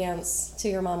did you dance to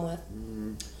your mom with?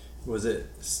 Was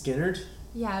it Skinnerd?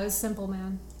 Yeah, it was Simple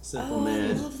Man. Simple I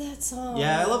Man. love that song.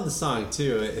 Yeah, I love the song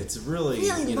too. It's really,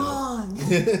 long.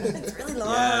 It's really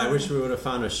long. Yeah, I wish we would have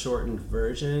found a shortened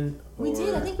version. We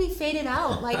did. I think we faded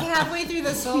out like halfway through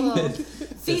the solo.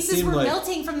 Faces seemed were like-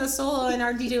 melting from the solo, and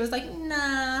our DJ was like,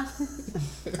 "Nah,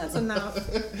 that's enough."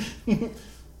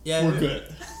 Yeah, We're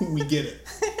good. We get it.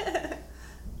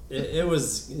 It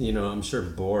was, I'm sure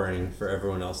boring for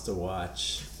everyone else to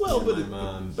watch. Well, Me and my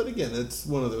mom. but again, it's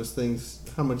one of those things.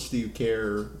 How much do you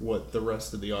care what the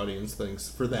rest of the audience thinks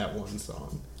for that one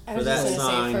song? I For was that just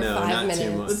gonna song, say for no, 5 not too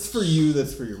minutes. much. That's for you.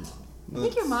 That's for your mom. I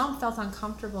think your mom felt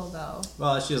uncomfortable though.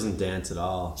 Well, she doesn't dance at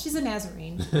all. She's a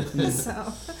Nazarene,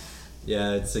 so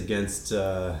Yeah, it's against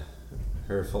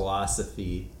her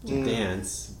philosophy to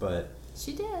dance, but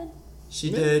she did. she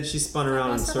did. She spun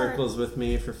around in Bless her heart. circles with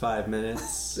me for 5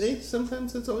 minutes. Hey,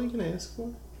 sometimes that's all you can ask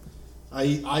for.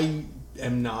 I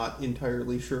am not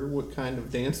entirely sure what kind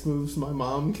of dance moves my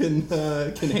mom can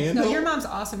handle. No, your mom's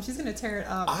awesome. She's gonna tear it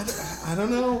up. I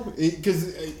don't know,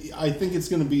 because I think it's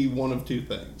going to be one of two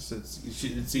things.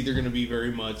 It's either going to be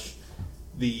very much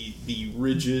the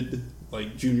rigid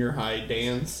like junior high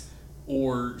dance,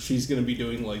 or she's going to be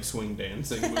doing like swing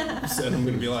dancing moves, and I'm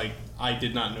going to be like, I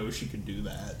did not know she could do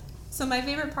that. So my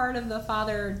favorite part of the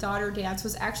father-daughter dance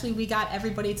was actually we got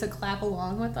everybody to clap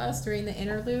along with us during the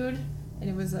interlude, and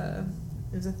it was a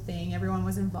thing. Everyone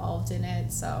was involved in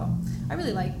it, so I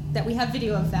really like that we have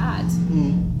video of that.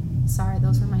 Sorry,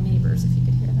 those were my neighbors. If you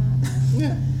could hear that,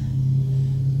 Yeah.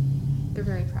 they're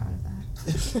very proud of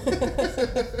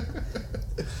that.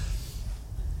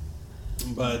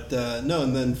 But no,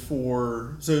 and then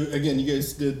so again, you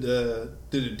guys did a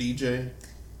DJ,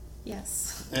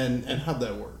 Yes. and how'd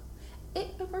that work? It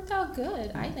worked out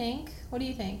good, I think. What do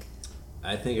you think?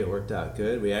 I think it worked out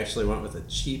good. We actually went with a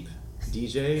cheap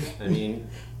DJ. I mean,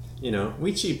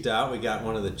 we cheaped out. We got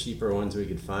one of the cheaper ones we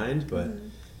could find, but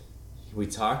we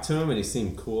talked to him and he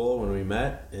seemed cool when we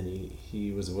met, and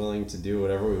he was willing to do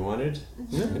whatever we wanted,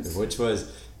 which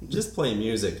was just play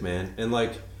music, man. And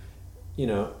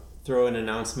throw an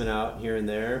announcement out here and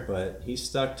there, but he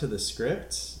stuck to the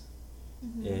script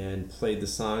and played the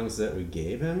songs that we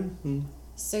gave him.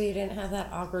 So you didn't have that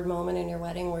awkward moment in your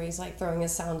wedding where he's like throwing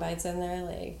his sound bites in there,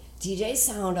 like DJ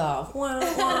sound off. Wah,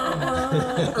 wah,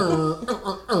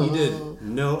 wah. He did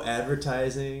no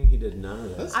advertising. He did none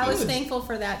of that. I was thankful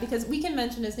for that because we can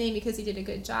mention his name because he did a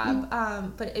good job.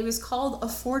 But it was called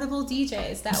Affordable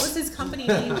DJs. That was his company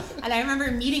name. And I remember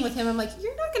meeting with him. I'm like,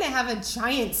 you're not going to have a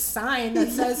giant sign that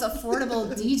says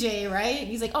Affordable DJ, right? And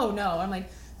he's like, oh no. I'm like,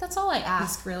 that's all I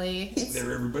ask, really.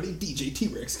 There, everybody, DJ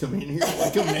T-Rex coming in here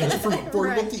like a man from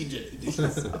Affordable Right. DJ.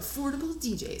 Affordable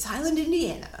DJs, Highland,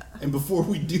 Indiana. And before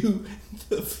we do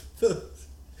the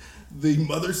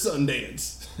mother-son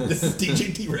dance, this is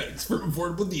DJ T-Rex from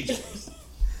Affordable DJs.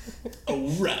 All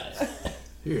right.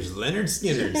 Here's Leonard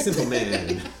Skinner, Simple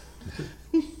Man.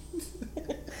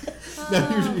 Now,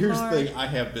 here's the Lord. thing. I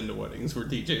have been to weddings where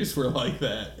DJs were like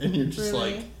that, and you're just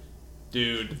Really? like,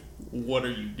 dude, what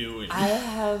are you doing? I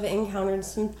have encountered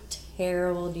some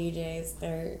terrible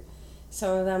DJs.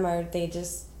 Some of them they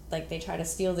just like they try to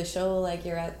steal the show, like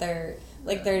you're at their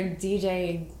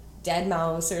DJ Dead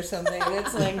Mouse or something.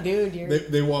 It's like, dude,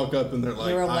 They walk up and they're like,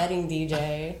 you're a wedding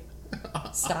DJ.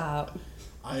 Stop.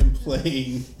 I'm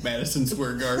playing Madison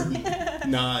Square Garden,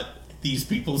 not these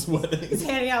people's wedding. He's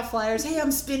handing out flyers. Hey,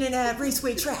 I'm spinning at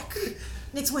Raceway Track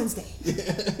next Wednesday.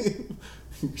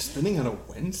 You're spinning on a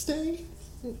Wednesday?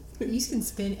 You can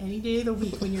spin any day of the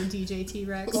week when you're DJ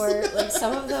T-Rex. Or like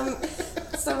some of them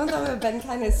have been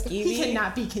kind of skeevy. He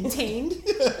cannot be contained.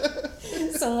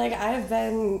 So like I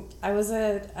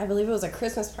believe it was a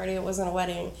Christmas party, it wasn't a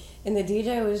wedding, and the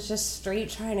DJ was just straight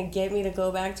trying to get me to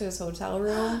go back to his hotel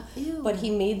room. Ew. But he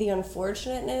made the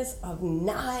unfortunateness of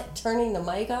not turning the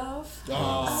mic off.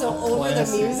 Oh, So over the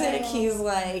classic. music, he's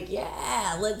like,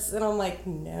 yeah, let's, and I'm like,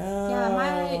 no.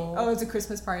 Yeah, it's a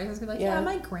Christmas party. I was gonna be like, yeah, Yeah.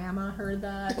 my grandma heard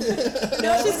that.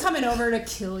 No, she's coming over to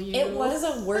kill you. It was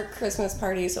a work Christmas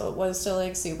party, so it was still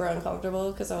like super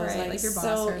uncomfortable because I was Right, like your boss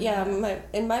so heard yeah. that.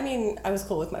 I was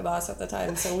cool with my boss at the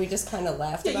time, so we just kind of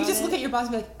laughed. Yeah, about you just it. look at your boss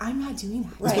and be like, I'm not doing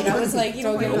that. Right, I was like,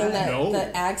 giving him No.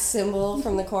 the axe symbol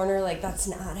from the corner, like, that's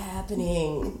not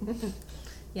happening.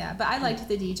 Yeah, but I liked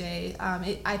the DJ.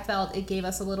 I felt it gave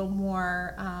us a little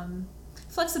more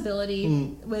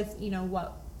flexibility with,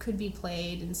 what could be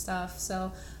played and stuff.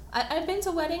 So I've been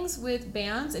to weddings with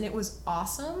bands and it was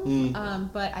awesome.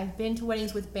 But I've been to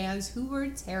weddings with bands who were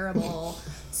terrible.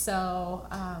 So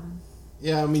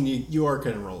Yeah, I mean, you are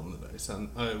kind of rolling the dice on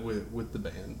with the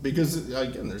band because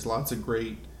again, there's lots of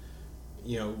great,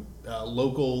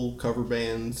 local cover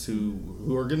bands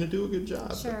who are going to do a good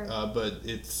job. Sure. But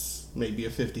it's maybe a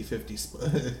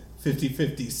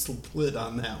 50-50 split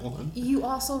on that one. you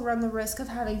also run the risk of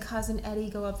having Cousin Eddie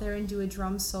go up there and do a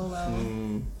drum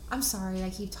solo. I'm sorry, I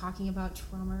keep talking about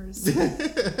drummers.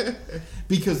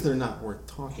 Because they're not worth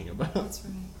talking about. That's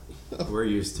right. We're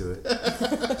used to it.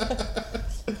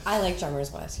 I like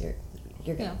drummers, Wes. You're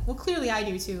good. Yeah, well, clearly I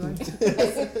do too.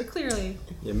 Clearly.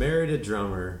 You married a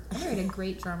drummer. I married a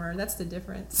great drummer. That's the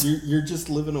difference. You're just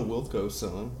living a Wilco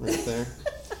song right there.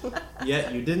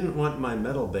 Yet you didn't want my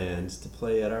metal band to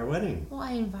play at our wedding. Well,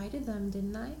 I invited them,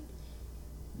 didn't I?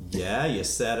 Yeah, you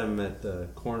sat them at the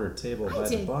corner table by I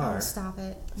the did. bar. Oh, stop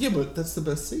it. Yeah, but that's the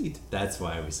best seat. That's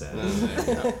why we sat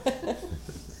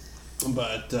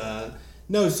But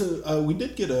no, so we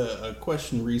did get a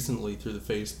question recently through the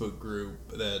Facebook group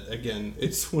that, again,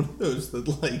 it's one of those that,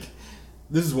 like,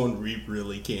 this is one we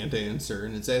really can't answer,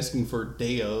 and it's asking for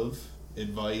day of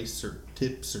advice or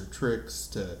tips or tricks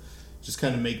to just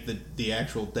kind of make the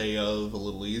actual day of a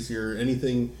little easier.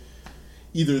 Anything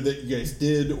either that you guys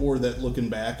did or that looking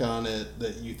back on it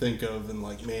that you think of and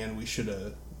like, man, we should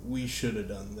have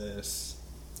done this.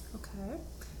 Okay.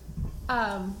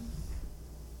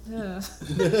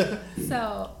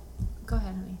 So, go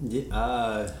ahead, honey.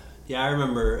 Yeah, I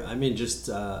remember. I mean, just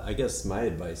I guess my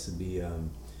advice would be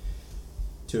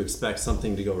to expect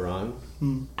something to go wrong.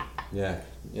 Yeah,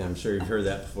 I'm sure you've heard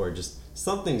that before. Just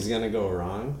something's gonna go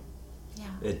wrong. Yeah.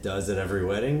 It does at every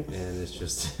wedding, and it's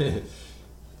just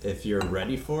if you're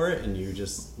ready for it and you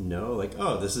just know, like,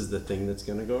 oh, this is the thing that's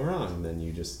gonna go wrong, then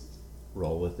you just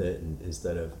roll with it, and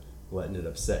instead of letting it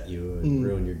upset you and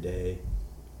ruin your day.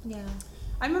 Yeah.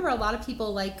 I remember a lot of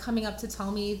people like coming up to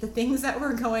tell me the things that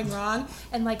were going wrong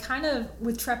and like kind of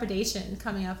with trepidation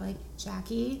coming up like,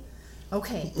 Jackie,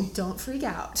 okay, don't freak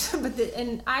out.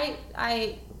 And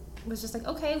I was just like,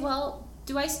 okay, well,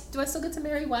 do I still get to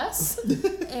marry Wes?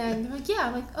 And they're like, yeah.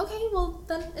 I'm like, okay, well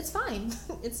then it's fine.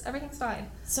 Everything's fine.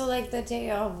 So like the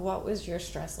day of, what was your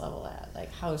stress level at?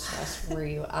 Like how stressed were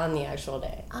you on the actual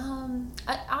day?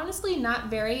 Honestly,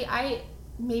 not very.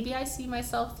 Maybe I see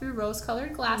myself through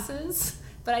rose-colored glasses,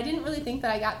 but I didn't really think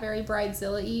that I got very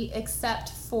bridezilla-y except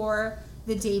for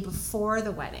the day before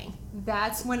the wedding.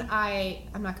 That's when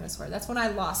I'm not going to swear, that's when I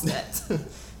lost it.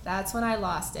 That's when I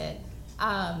lost it.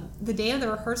 The day of the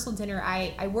rehearsal dinner,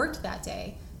 I worked that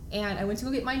day, and I went to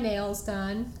go get my nails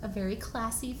done, a very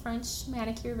classy French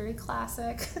manicure, very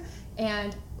classic,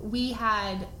 and we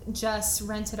had just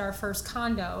rented our first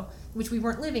condo, which we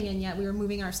weren't living in yet. We were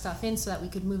moving our stuff in so that we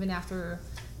could move in after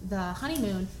the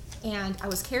honeymoon, and I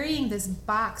was carrying this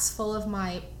box full of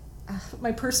my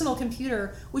personal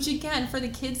computer, which again, for the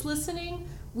kids listening,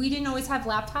 we didn't always have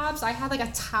laptops. I had like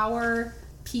a tower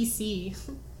PC,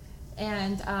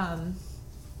 and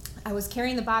I was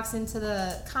carrying the box into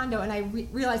the condo, and I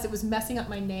realized it was messing up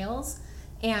my nails,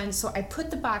 and so I put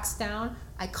the box down.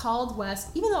 I called Wes,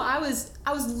 even though I was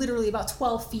literally about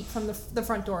 12 feet from the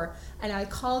front door, and I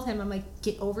called him. I'm like,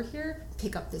 get over here,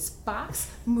 pick up this box,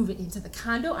 move it into the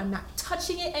condo. I'm not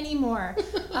touching it anymore.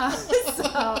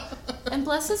 And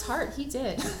bless his heart, he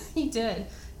did. He did.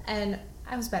 And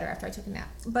I was better after I took a nap.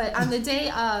 But on the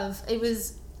day of, I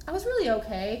was really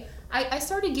okay. I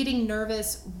started getting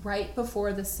nervous right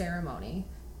before the ceremony.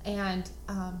 And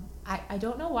I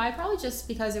don't know why, probably just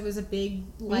because it was a big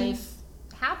life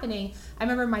happening. I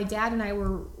remember my dad and I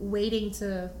were waiting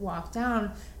to walk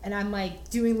down, and I'm like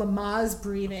doing Lamaze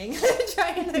breathing,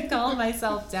 trying to calm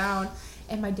myself down.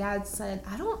 And my dad said,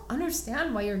 I don't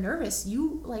understand why you're nervous.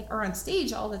 You like are on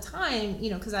stage all the time,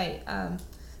 because I am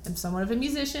somewhat of a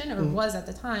musician, or was at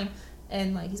the time.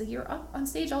 And like, he's like, you're up on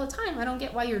stage all the time. I don't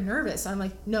get why you're nervous. I'm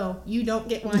like, no, you don't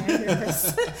get why I'm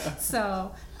nervous.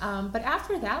 So, but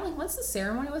after that, like once the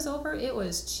ceremony was over, it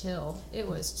was chill. It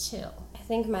was chill. I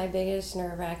think my biggest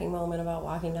nerve-wracking moment about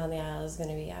walking down the aisle is going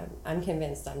to be, I'm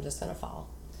convinced I'm just going to fall.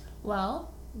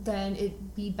 Well, then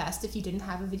it'd be best if you didn't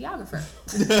have a videographer.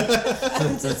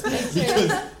 I'm just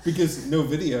picturing. because no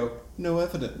video, no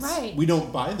evidence. Right. We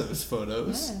don't buy those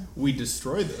photos. Yeah. We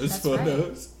destroy those That's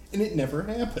photos. right. And it never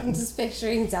I'm happens. just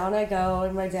picturing down I go,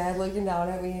 and my dad looking down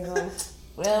at me and going,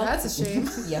 well, That's a shame.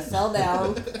 you fell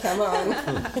down. Come on.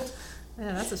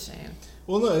 Yeah, that's a shame.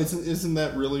 Well, no, isn't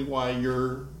that really why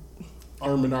you're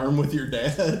arm in arm with your I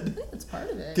dad? think that's part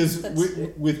of it. Because That's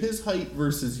with his height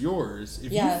versus yours,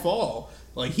 if Yeah. you fall,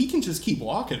 like he can just keep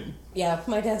walking. Yeah,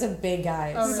 my dad's a big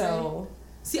guy, Oh, really? so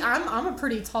See, I'm a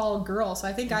pretty tall girl, so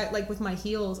I think I like with my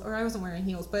heels, or I wasn't wearing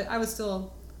heels, but I was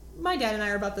still. My dad and I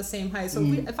are about the same height, so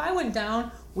if I went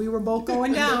down, we were both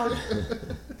going down.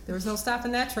 There was no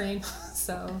stopping that train.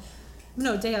 So,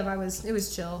 no, day of it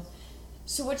was chill.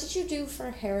 So what did you do for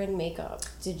hair and makeup?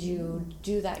 Did you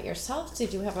do that yourself?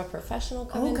 Did you have a professional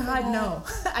come in Oh for God, that? no!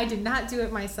 I did not do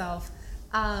it myself.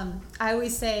 I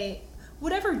always say,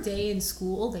 whatever day in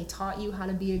school they taught you how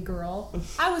to be a girl,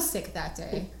 I was sick that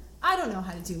day. I don't know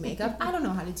how to do makeup. I don't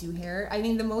know how to do hair. I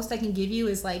mean, the most I can give you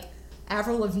is like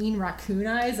Avril Lavigne raccoon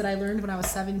eyes that I learned when I was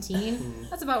 17.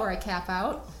 That's about where I cap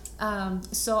out.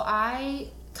 So I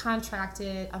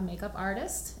contracted a makeup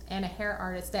artist and a hair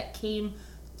artist that came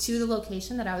to the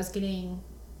location that I was getting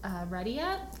ready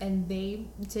at, and they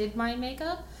did my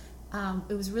makeup.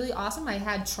 It was really awesome. I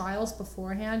had trials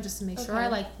beforehand just to make sure I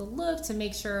liked the look, to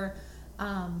make sure,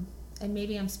 and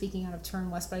maybe I'm speaking out of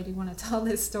turn, Wes, but I do want to tell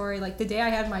this story. Like the day I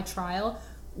had my trial,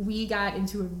 we got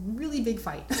into a really big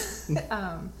fight.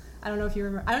 I don't know if you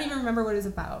remember. I don't even remember what it was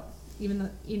about, even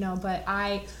though, but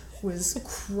I was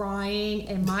crying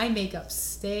and my makeup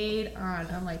stayed on.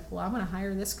 I'm like, well, I'm going to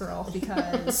hire this girl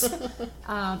because,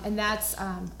 and that's,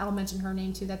 I'll mention her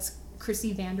name too. That's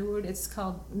Chrissy Vanderwood. It's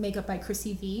called Makeup by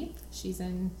Chrissy V. She's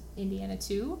in Indiana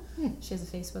too. She has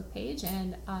a Facebook page,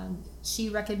 and she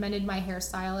recommended my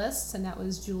hairstylist, and that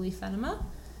was Julie Fenema.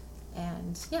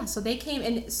 And yeah, so they came,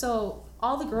 and so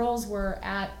all the girls were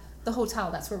at the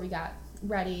hotel. That's where we got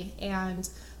ready, and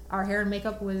our hair and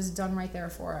makeup was done right there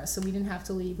for us, so we didn't have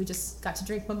to leave. We just got to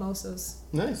drink mimosas.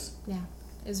 Nice. Yeah,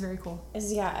 it was very cool.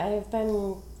 Yeah, I've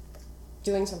been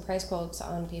doing some price quotes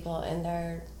on people, and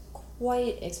they're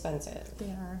quite expensive. They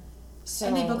are. So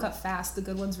And they book up fast. The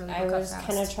good ones really I book up was fast.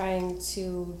 kind of trying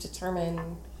to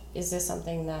determine, is this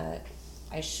something that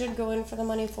I should go in for the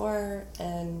money for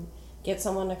and get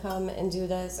someone to come and do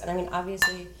this? And I mean,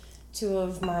 obviously, two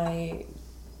of my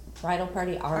bridal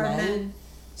party are men.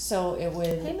 So it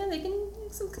would. Hey man, they can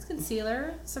some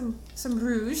concealer, some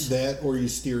rouge. That, or you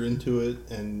steer into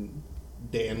it and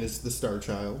Dan is the star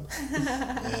child.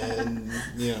 And,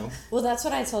 you know. Well, that's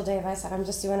what I told Dave. I said, I'm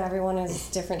just doing everyone as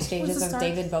different stages the of star?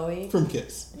 David Bowie. From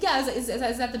Kiss. Yeah, is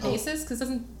that the basis? Because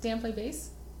doesn't Dan play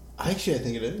bass? Actually, I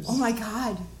think it is. Oh my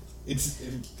god.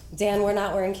 Dan, we're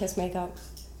not wearing Kiss makeup.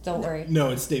 Don't worry.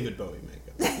 No, it's David Bowie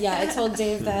makeup. Yeah, I told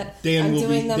Dave that Dan I'm will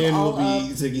doing be them Dan all will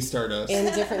be up Ziggy Stardust. in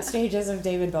different stages of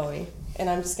David Bowie. And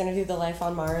I'm just going to do the Life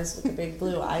on Mars with the big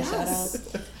blue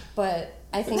eyeshadow. But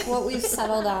I think what we've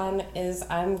settled on is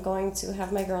I'm going to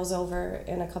have my girls over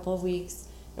in a couple of weeks,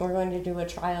 and we're going to do a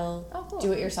trial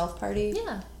do-it-yourself party.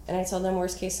 Yeah. And I told them,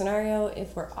 worst case scenario,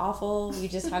 if we're awful, we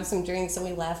just have some drinks and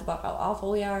we laugh about how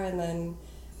awful we are, and then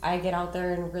I get out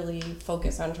there and really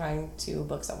focus on trying to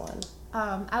book someone.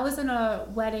 I was in a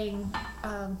wedding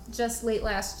just late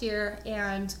last year,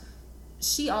 and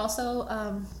she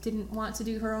also didn't want to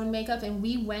do her own makeup, and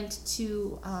we went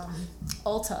to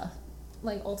Ulta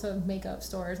makeup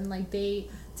stores, and like they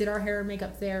did our hair and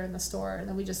makeup there in the store, and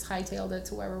then we just hightailed it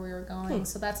to wherever we were going.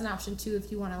 So that's an option too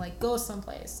if you want to like go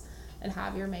someplace and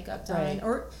have your makeup done.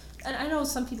 Right. And I know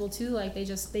some people too, like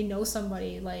they know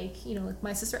somebody, like, you know, like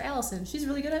my sister Allison, she's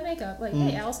really good at makeup. Like,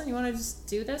 hey Allison, you want to just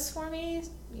do this for me?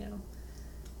 You know,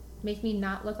 make me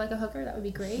not look like a hooker. That would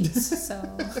be great.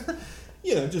 So.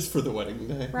 You know, just for the wedding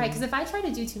day. Right, because if I try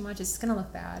to do too much, it's gonna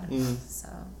look bad. So,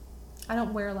 I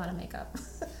don't wear a lot of makeup.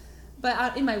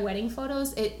 But in my wedding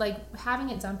photos, it like having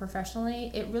it done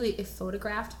professionally, it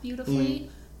photographed beautifully,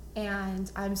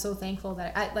 and I'm so thankful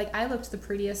that I looked the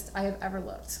prettiest I have ever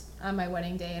looked on my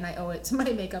wedding day, and I owe it to my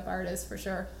makeup artist for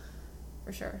sure.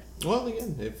 For sure. Well,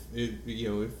 again,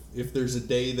 if there's a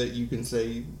day that you can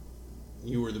say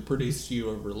you were the prettiest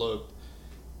you ever looked,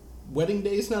 wedding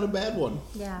day is not a bad one.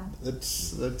 Yeah.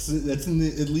 That's in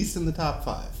the, at least in the top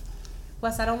 5.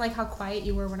 Wes, I don't like how quiet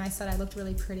you were when I said I looked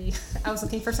really pretty. I was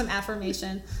looking for some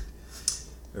affirmation.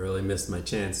 I really missed my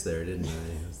chance there, didn't I?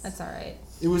 That's all right.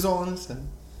 It was all in his head.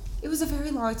 It was a very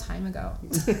long time ago.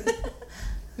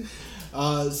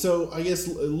 So I guess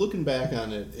looking back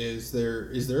on it, is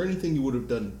there anything you would have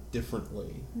done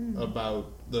differently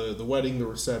about the wedding, the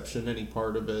reception, any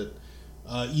part of it?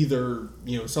 Either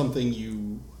something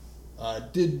you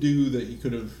did do that you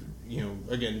could have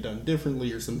again done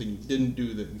differently, or something you didn't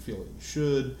do that you feel like you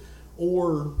should,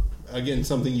 or again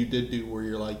something you did do where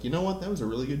you're like, you know what, that was a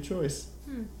really good choice.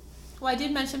 Well, I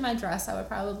did mention my dress. I would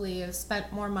probably have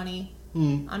spent more money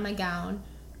on my gown.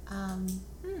 I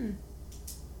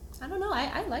don't know.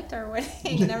 I liked our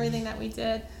wedding and everything that we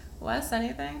did. Wes,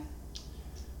 anything?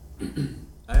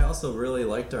 I also really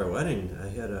liked our wedding. I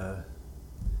had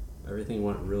everything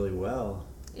went really well.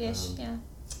 Ish, yeah.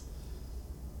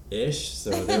 Ish,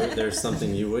 so there's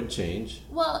something you would change.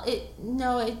 Well,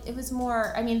 it was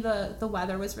more, I mean, the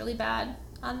weather was really bad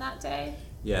on that day.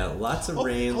 Yeah, lots of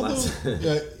rain.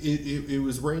 It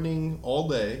was raining all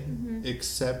day,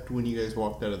 except when you guys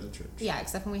walked out of the church. Yeah,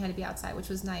 except when we had to be outside, which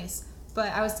was nice.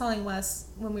 But I was telling Wes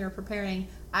when we were preparing,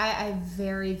 I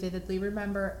very vividly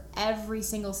remember every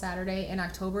single Saturday in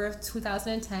October of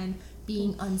 2010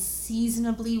 being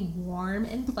unseasonably warm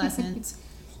and pleasant,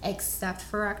 except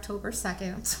for October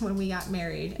 2nd when we got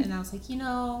married. And I was like,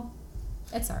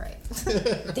 it's all right.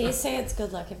 They say it's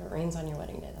good luck if it rains on your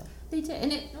wedding day, though. They did,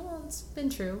 and it's been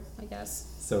true, I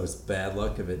guess. So it's bad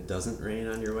luck if it doesn't rain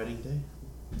on your wedding day?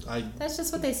 That's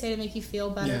just what they say to make you feel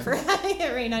better for having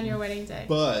it rain on your wedding day.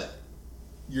 But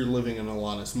you're living an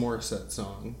Alanis Morissette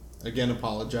song. Again,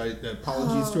 apologies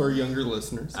to our younger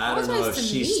listeners. I don't know if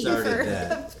she started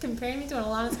that. Comparing me to an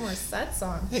Alanis Morissette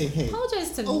song. Hey.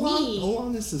 Apologize to me.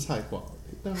 Alanis is high quality.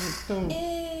 Don't.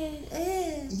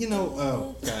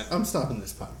 Oh God, I'm stopping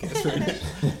this podcast right now,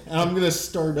 and I'm gonna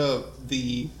start up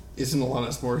the "Isn't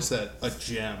Alanis Morissette a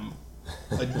gem?"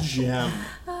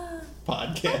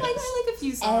 podcast. I like a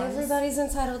few songs. Everybody's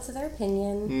entitled to their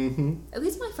opinion. At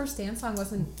least my first dance song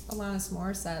wasn't Alanis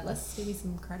Morissette. Let's give you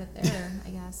some credit there,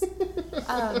 I guess. The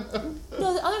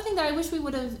other thing that I wish we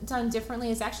would have done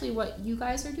differently is actually what you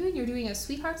guys are doing. You're doing a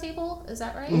sweetheart table, is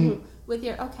that right?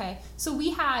 Okay. So we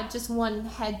had just one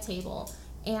head table.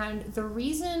 And the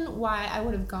reason why I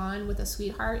would have gone with a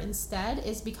sweetheart instead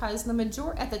is because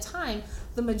at the time,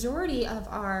 the majority of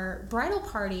our bridal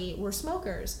party were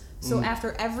smokers. So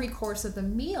after every course of the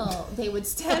meal, they would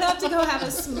stand up to go have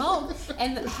a smoke,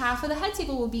 and half of the head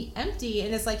table would be empty.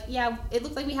 And it's like, it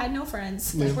looked like we had no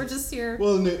friends. Like, we're just here.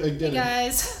 Well, again, hey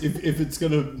guys. If it's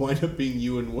gonna wind up being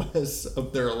you and Wes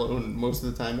up there alone most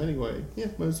of the time anyway,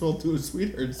 might as well do a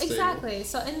sweetheart's table. Exactly.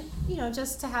 So, and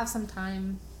just to have some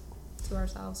time to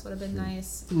ourselves would have been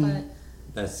nice. But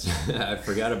That's I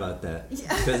forgot about that.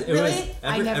 Because really?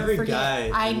 I never every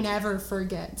forget. guy I never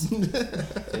forget.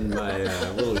 in my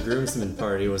little groomsmen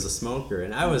party was a smoker,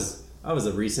 and I was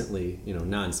a recently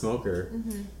non-smoker,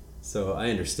 so I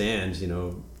understand.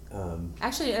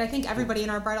 Actually, I think everybody in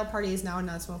our bridal party is now a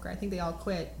non-smoker. I think they all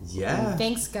quit. Yeah.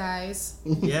 Thanks, guys.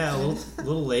 Yeah, a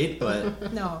little late,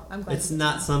 but No, I'm glad. it's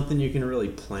not something you can really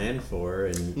plan for,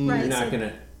 and Right, you're not so-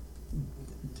 gonna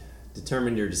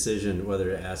determine your decision whether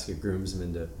to ask a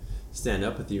groomsman to stand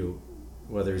up with you,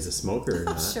 whether he's a smoker or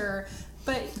not. Sure.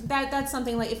 But that's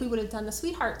something like if we would have done the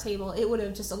sweetheart table, it would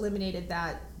have just eliminated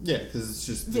that. Yeah, because it's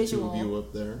just the Visual. two of you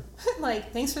up there.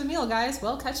 Like, thanks for the meal, guys.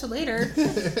 Well, catch you later.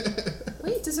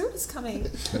 Wait, dessert is coming.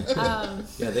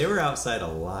 Yeah, they were outside a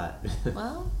lot.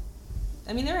 Well,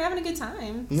 I mean, they were having a good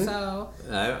time. Yeah. So,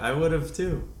 I would have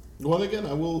too. Well, again,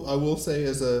 I will say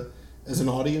as an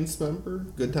audience member,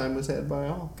 good time was had by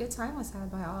all. good time was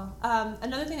had by all.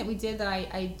 Another thing that we did that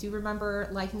I do remember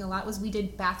liking a lot was we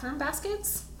did bathroom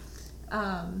baskets.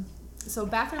 So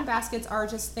bathroom baskets are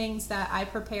just things that I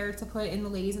prepared to put in the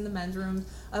ladies and the men's room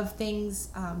of things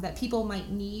that people might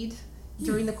need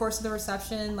during the course of the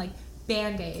reception, like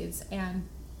Band-Aids and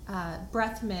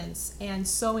breath mints and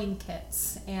sewing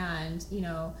kits and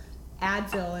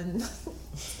Advil and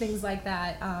things like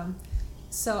that.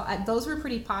 So those were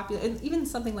pretty popular. And even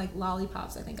something like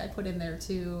lollipops, I think I put in there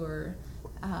too, or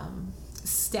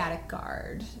Static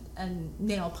Guard and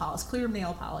nail polish, clear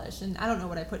nail polish, and I don't know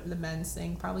what I put in the men's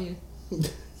thing. Probably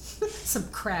some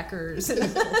crackers. So,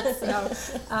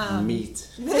 Meat.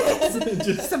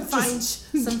 some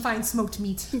fine smoked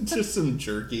meat. Just some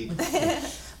jerky.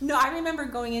 No, I remember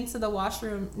going into the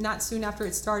washroom not soon after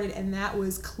it started, and that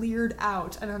was cleared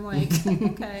out, and I'm like,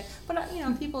 okay, but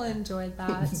people enjoyed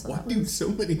that. So Why that do was- so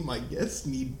many of my guests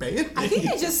need Band-Aids? I think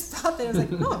I just thought that it was like,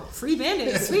 oh, free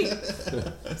Band-Aid, sweet.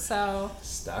 So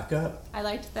Stock up. I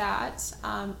liked that.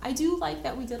 I do like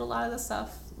that we did a lot of the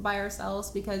stuff by ourselves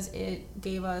because it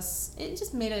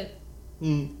just made it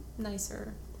Mm.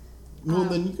 nicer. Well,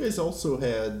 then you guys also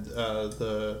had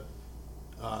the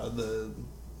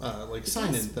like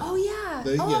sign-in Guest- thing. Oh yeah.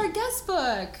 The- yeah. Our guest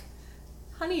book.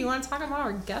 Honey, you want to talk about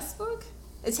our guest book?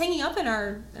 It's hanging up in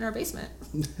our basement.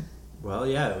 Well,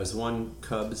 yeah, it was one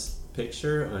Cubs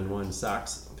picture and one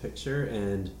Sox picture,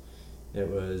 and it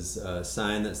was a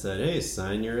sign that said, "Hey,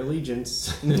 sign your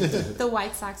allegiance." The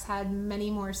White Sox had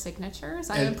many more signatures.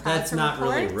 I am And proud That's to not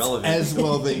report. really relevant. As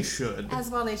well they should. As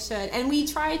well they should. And we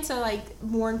tried to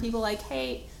warn people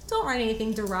hey, don't write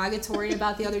anything derogatory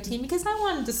about the other team because I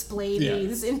want to display Yeah.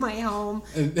 these in my home.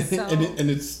 And, So- and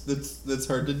that's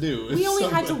hard to do. We only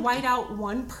had to Somebody- white out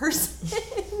one person.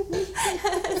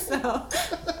 So,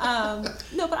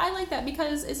 no, but I like that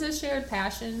because it's a shared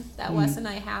passion that Wes and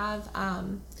I have.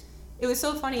 It was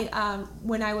so funny.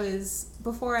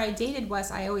 Before I dated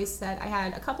Wes, I always said I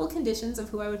had a couple of conditions of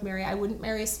who I would marry. I wouldn't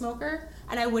marry a smoker,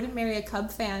 and I wouldn't marry a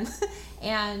Cub fan.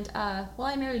 And, I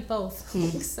married both.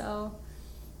 So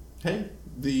Hey,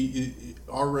 the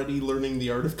already learning the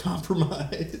art of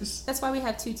compromise. that's why we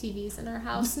have 2 TVs in our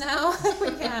house now. We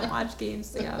can't watch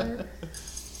games together.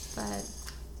 But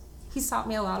he's taught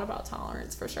me a lot about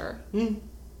tolerance for sure. Hmm.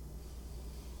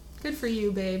 Good for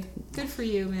you, babe. Good for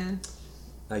you, man.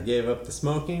 I gave up the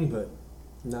smoking, but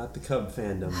not the Cub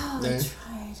fandom. Oh, Yeah.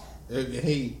 I tried.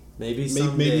 Hey, Maybe May-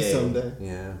 someday. maybe someday.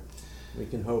 Yeah, we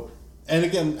can hope. and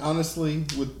again, honestly,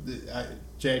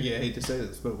 Jackie, I hate to say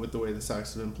this, but with the way the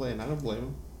Sox have been playing, I don't blame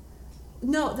them.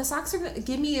 No, the Sox are gonna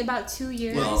give me about 2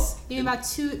 years. Well, give me about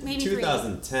 2, maybe 3.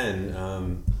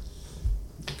 2010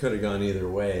 could have gone either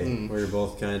way. Mm. We were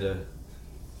both kind of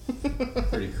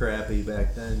pretty crappy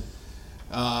back then.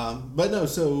 But no,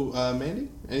 so Mandy,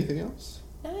 anything else?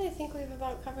 No, I think we've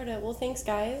about covered it. Well, thanks,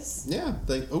 guys. Yeah.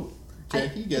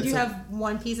 Jackie, I get do some. have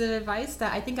one piece of advice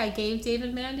that I think I gave Dave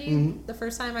and Mandy Mhm. the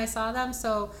first time I saw them.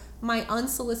 So my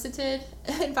unsolicited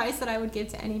advice that I would give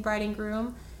to any bride and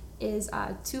groom is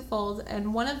twofold,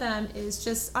 and one of them is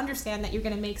just understand that you're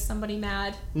going to make somebody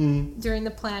mad during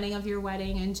the planning of your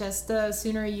wedding, and just the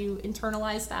sooner you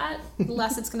internalize that, the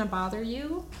less it's going to bother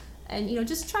you. And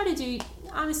just try to do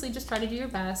your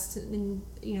best, and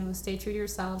stay true to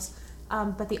yourselves.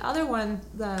 But the other one,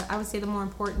 I would say the more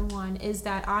important one, is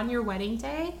that on your wedding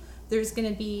day, there's going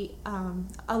to be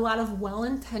a lot of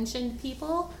well-intentioned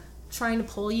people trying to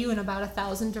pull you in about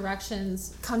 1,000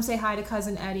 directions. Come say hi to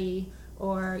Cousin Eddie,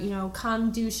 or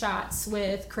come do shots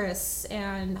with Chris,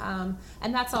 and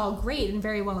that's all great and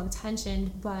very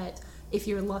well-intentioned. But if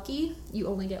you're lucky, you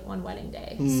only get one wedding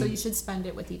day, so you should spend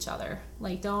it with each other.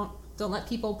 Don't let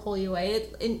people pull you away.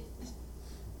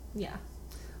 Yeah.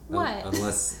 What?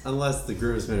 Unless the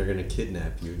groomsmen are going to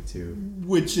kidnap you too.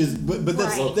 Which is, but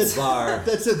that's Right. that's Bar.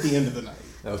 that's at the end of the night.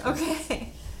 Okay.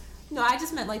 Okay. No, I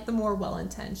just meant like the more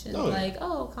well-intentioned. Oh, yeah. Like,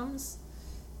 oh, comes.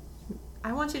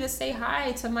 I want you to say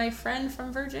hi to my friend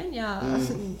from Virginia.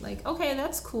 Like, okay,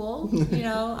 that's cool. You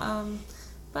know.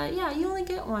 But yeah, you only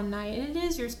get one night, and it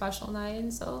is your special night,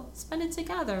 and so spend it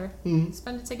together. Mhm.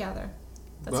 Spend it together.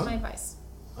 That's Well, my advice.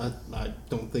 I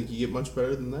don't think you get much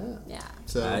better than that. Yeah.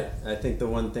 So I think the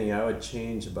one thing I would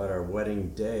change about our wedding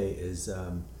day is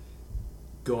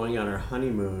going on our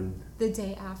honeymoon. The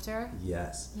day after.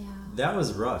 Yes. Yeah. That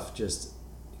was rough just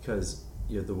because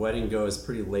the wedding goes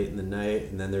pretty late in the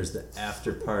night, and then there's the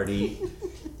after party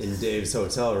in Dave's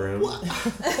hotel room.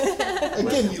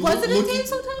 again, you Was it look- in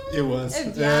Dave's hotel room? It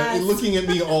was. Yes. Looking at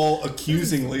me all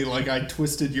accusingly like I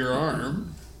twisted your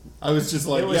arm. I was just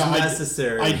like, It was yeah,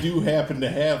 necessary. I do happen to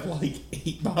have like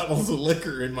 8 bottles of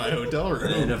liquor in my hotel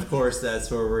room. And of course,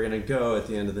 that's where we're gonna go at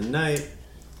the end of the night.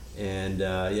 And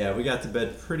yeah, we got to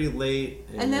bed pretty late.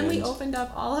 And then we opened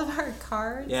up all of our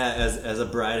cards. Yeah, as a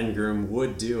bride and groom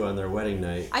would do on their wedding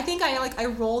night. I think I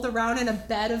rolled around in a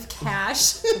bed of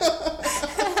cash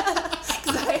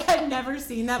because I had never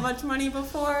seen that much money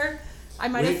before. I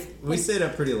might have. We stayed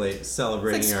up pretty late It's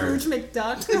celebrating like our. Scrooge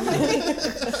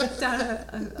McDuck down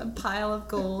a pile of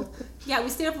gold. Yeah, we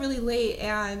stayed up really late,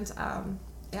 and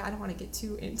yeah, I don't want to get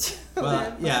too into Well,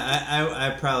 it. yeah, I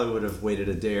probably would have waited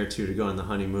a day or two to go on the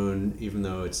honeymoon, even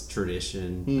though it's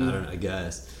tradition. I don't know, I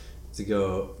guess, to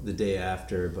go the day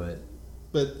after, but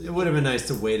it would have been nice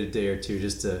to wait a day or two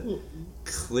just to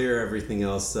clear everything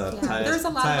else up, Yeah, tie there's a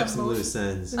lot up of some loose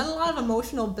ends. A lot of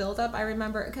emotional buildup. I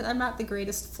remember because I'm not the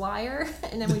greatest flyer,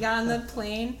 and then we got on the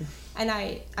plane, and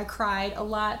I cried a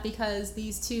lot because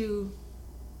these two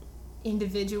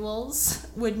individuals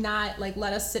would not let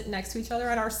us sit next to each other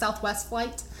on our Southwest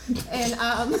flight, and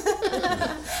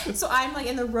so I'm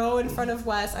in the row in front of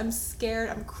Wes. I'm scared,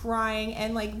 I'm crying,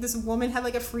 and this woman had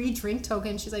a free drink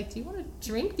token. She's like, do you want a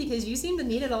drink, because you seem to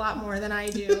need it a lot more than I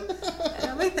do?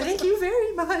 And I'm like, thank you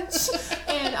very much.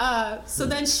 And so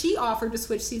then she offered to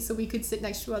switch seats so we could sit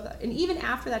next to each other, and even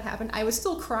after that happened, I was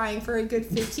still crying for a good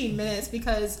 15 minutes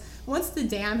because once the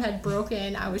dam had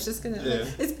broken, I was just gonna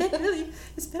it's been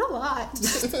a lot.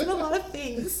 It's been a lot of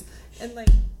things, and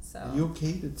so. Are you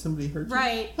okay? Did somebody hurt you?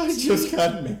 Right. I just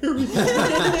got married. Do you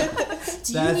That's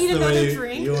need the another way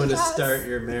drink? you want to Yes. start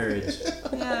your marriage.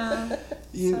 Yeah.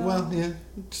 Well, yeah.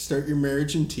 Start your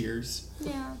marriage in tears.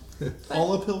 Yeah.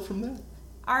 All uphill from that.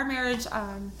 Our marriage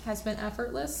has been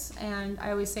effortless, and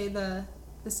I always say the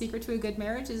secret to a good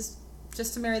marriage is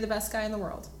just to marry the best guy in the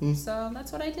world. So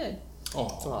that's what I did.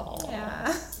 Oh.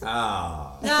 Yeah.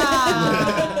 Ah.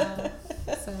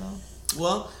 So.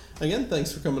 Well, again,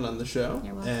 thanks for coming on the show.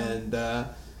 You're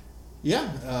welcome.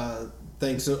 And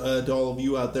thanks to all of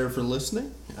you out there for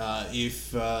listening.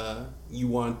 If you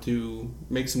want to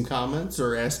make some comments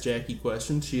or ask Jackie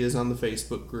questions, she is on the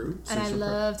Facebook group. And I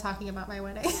love talking about my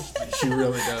wedding. She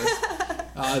really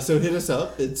does. So hit us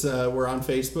up. It's we're on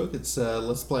Facebook. It's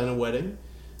Let's Plan a Wedding.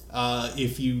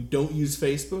 If you don't use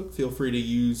Facebook, feel free to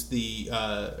use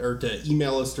or to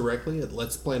email us directly at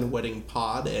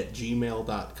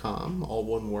letsplanawedingpod@gmail.com, all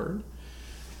one word.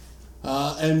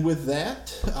 And with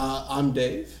that, I'm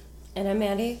Dave. And I'm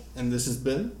Mandy. And this has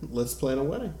been Let's Plan a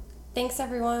Wedding. Thanks,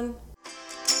 everyone.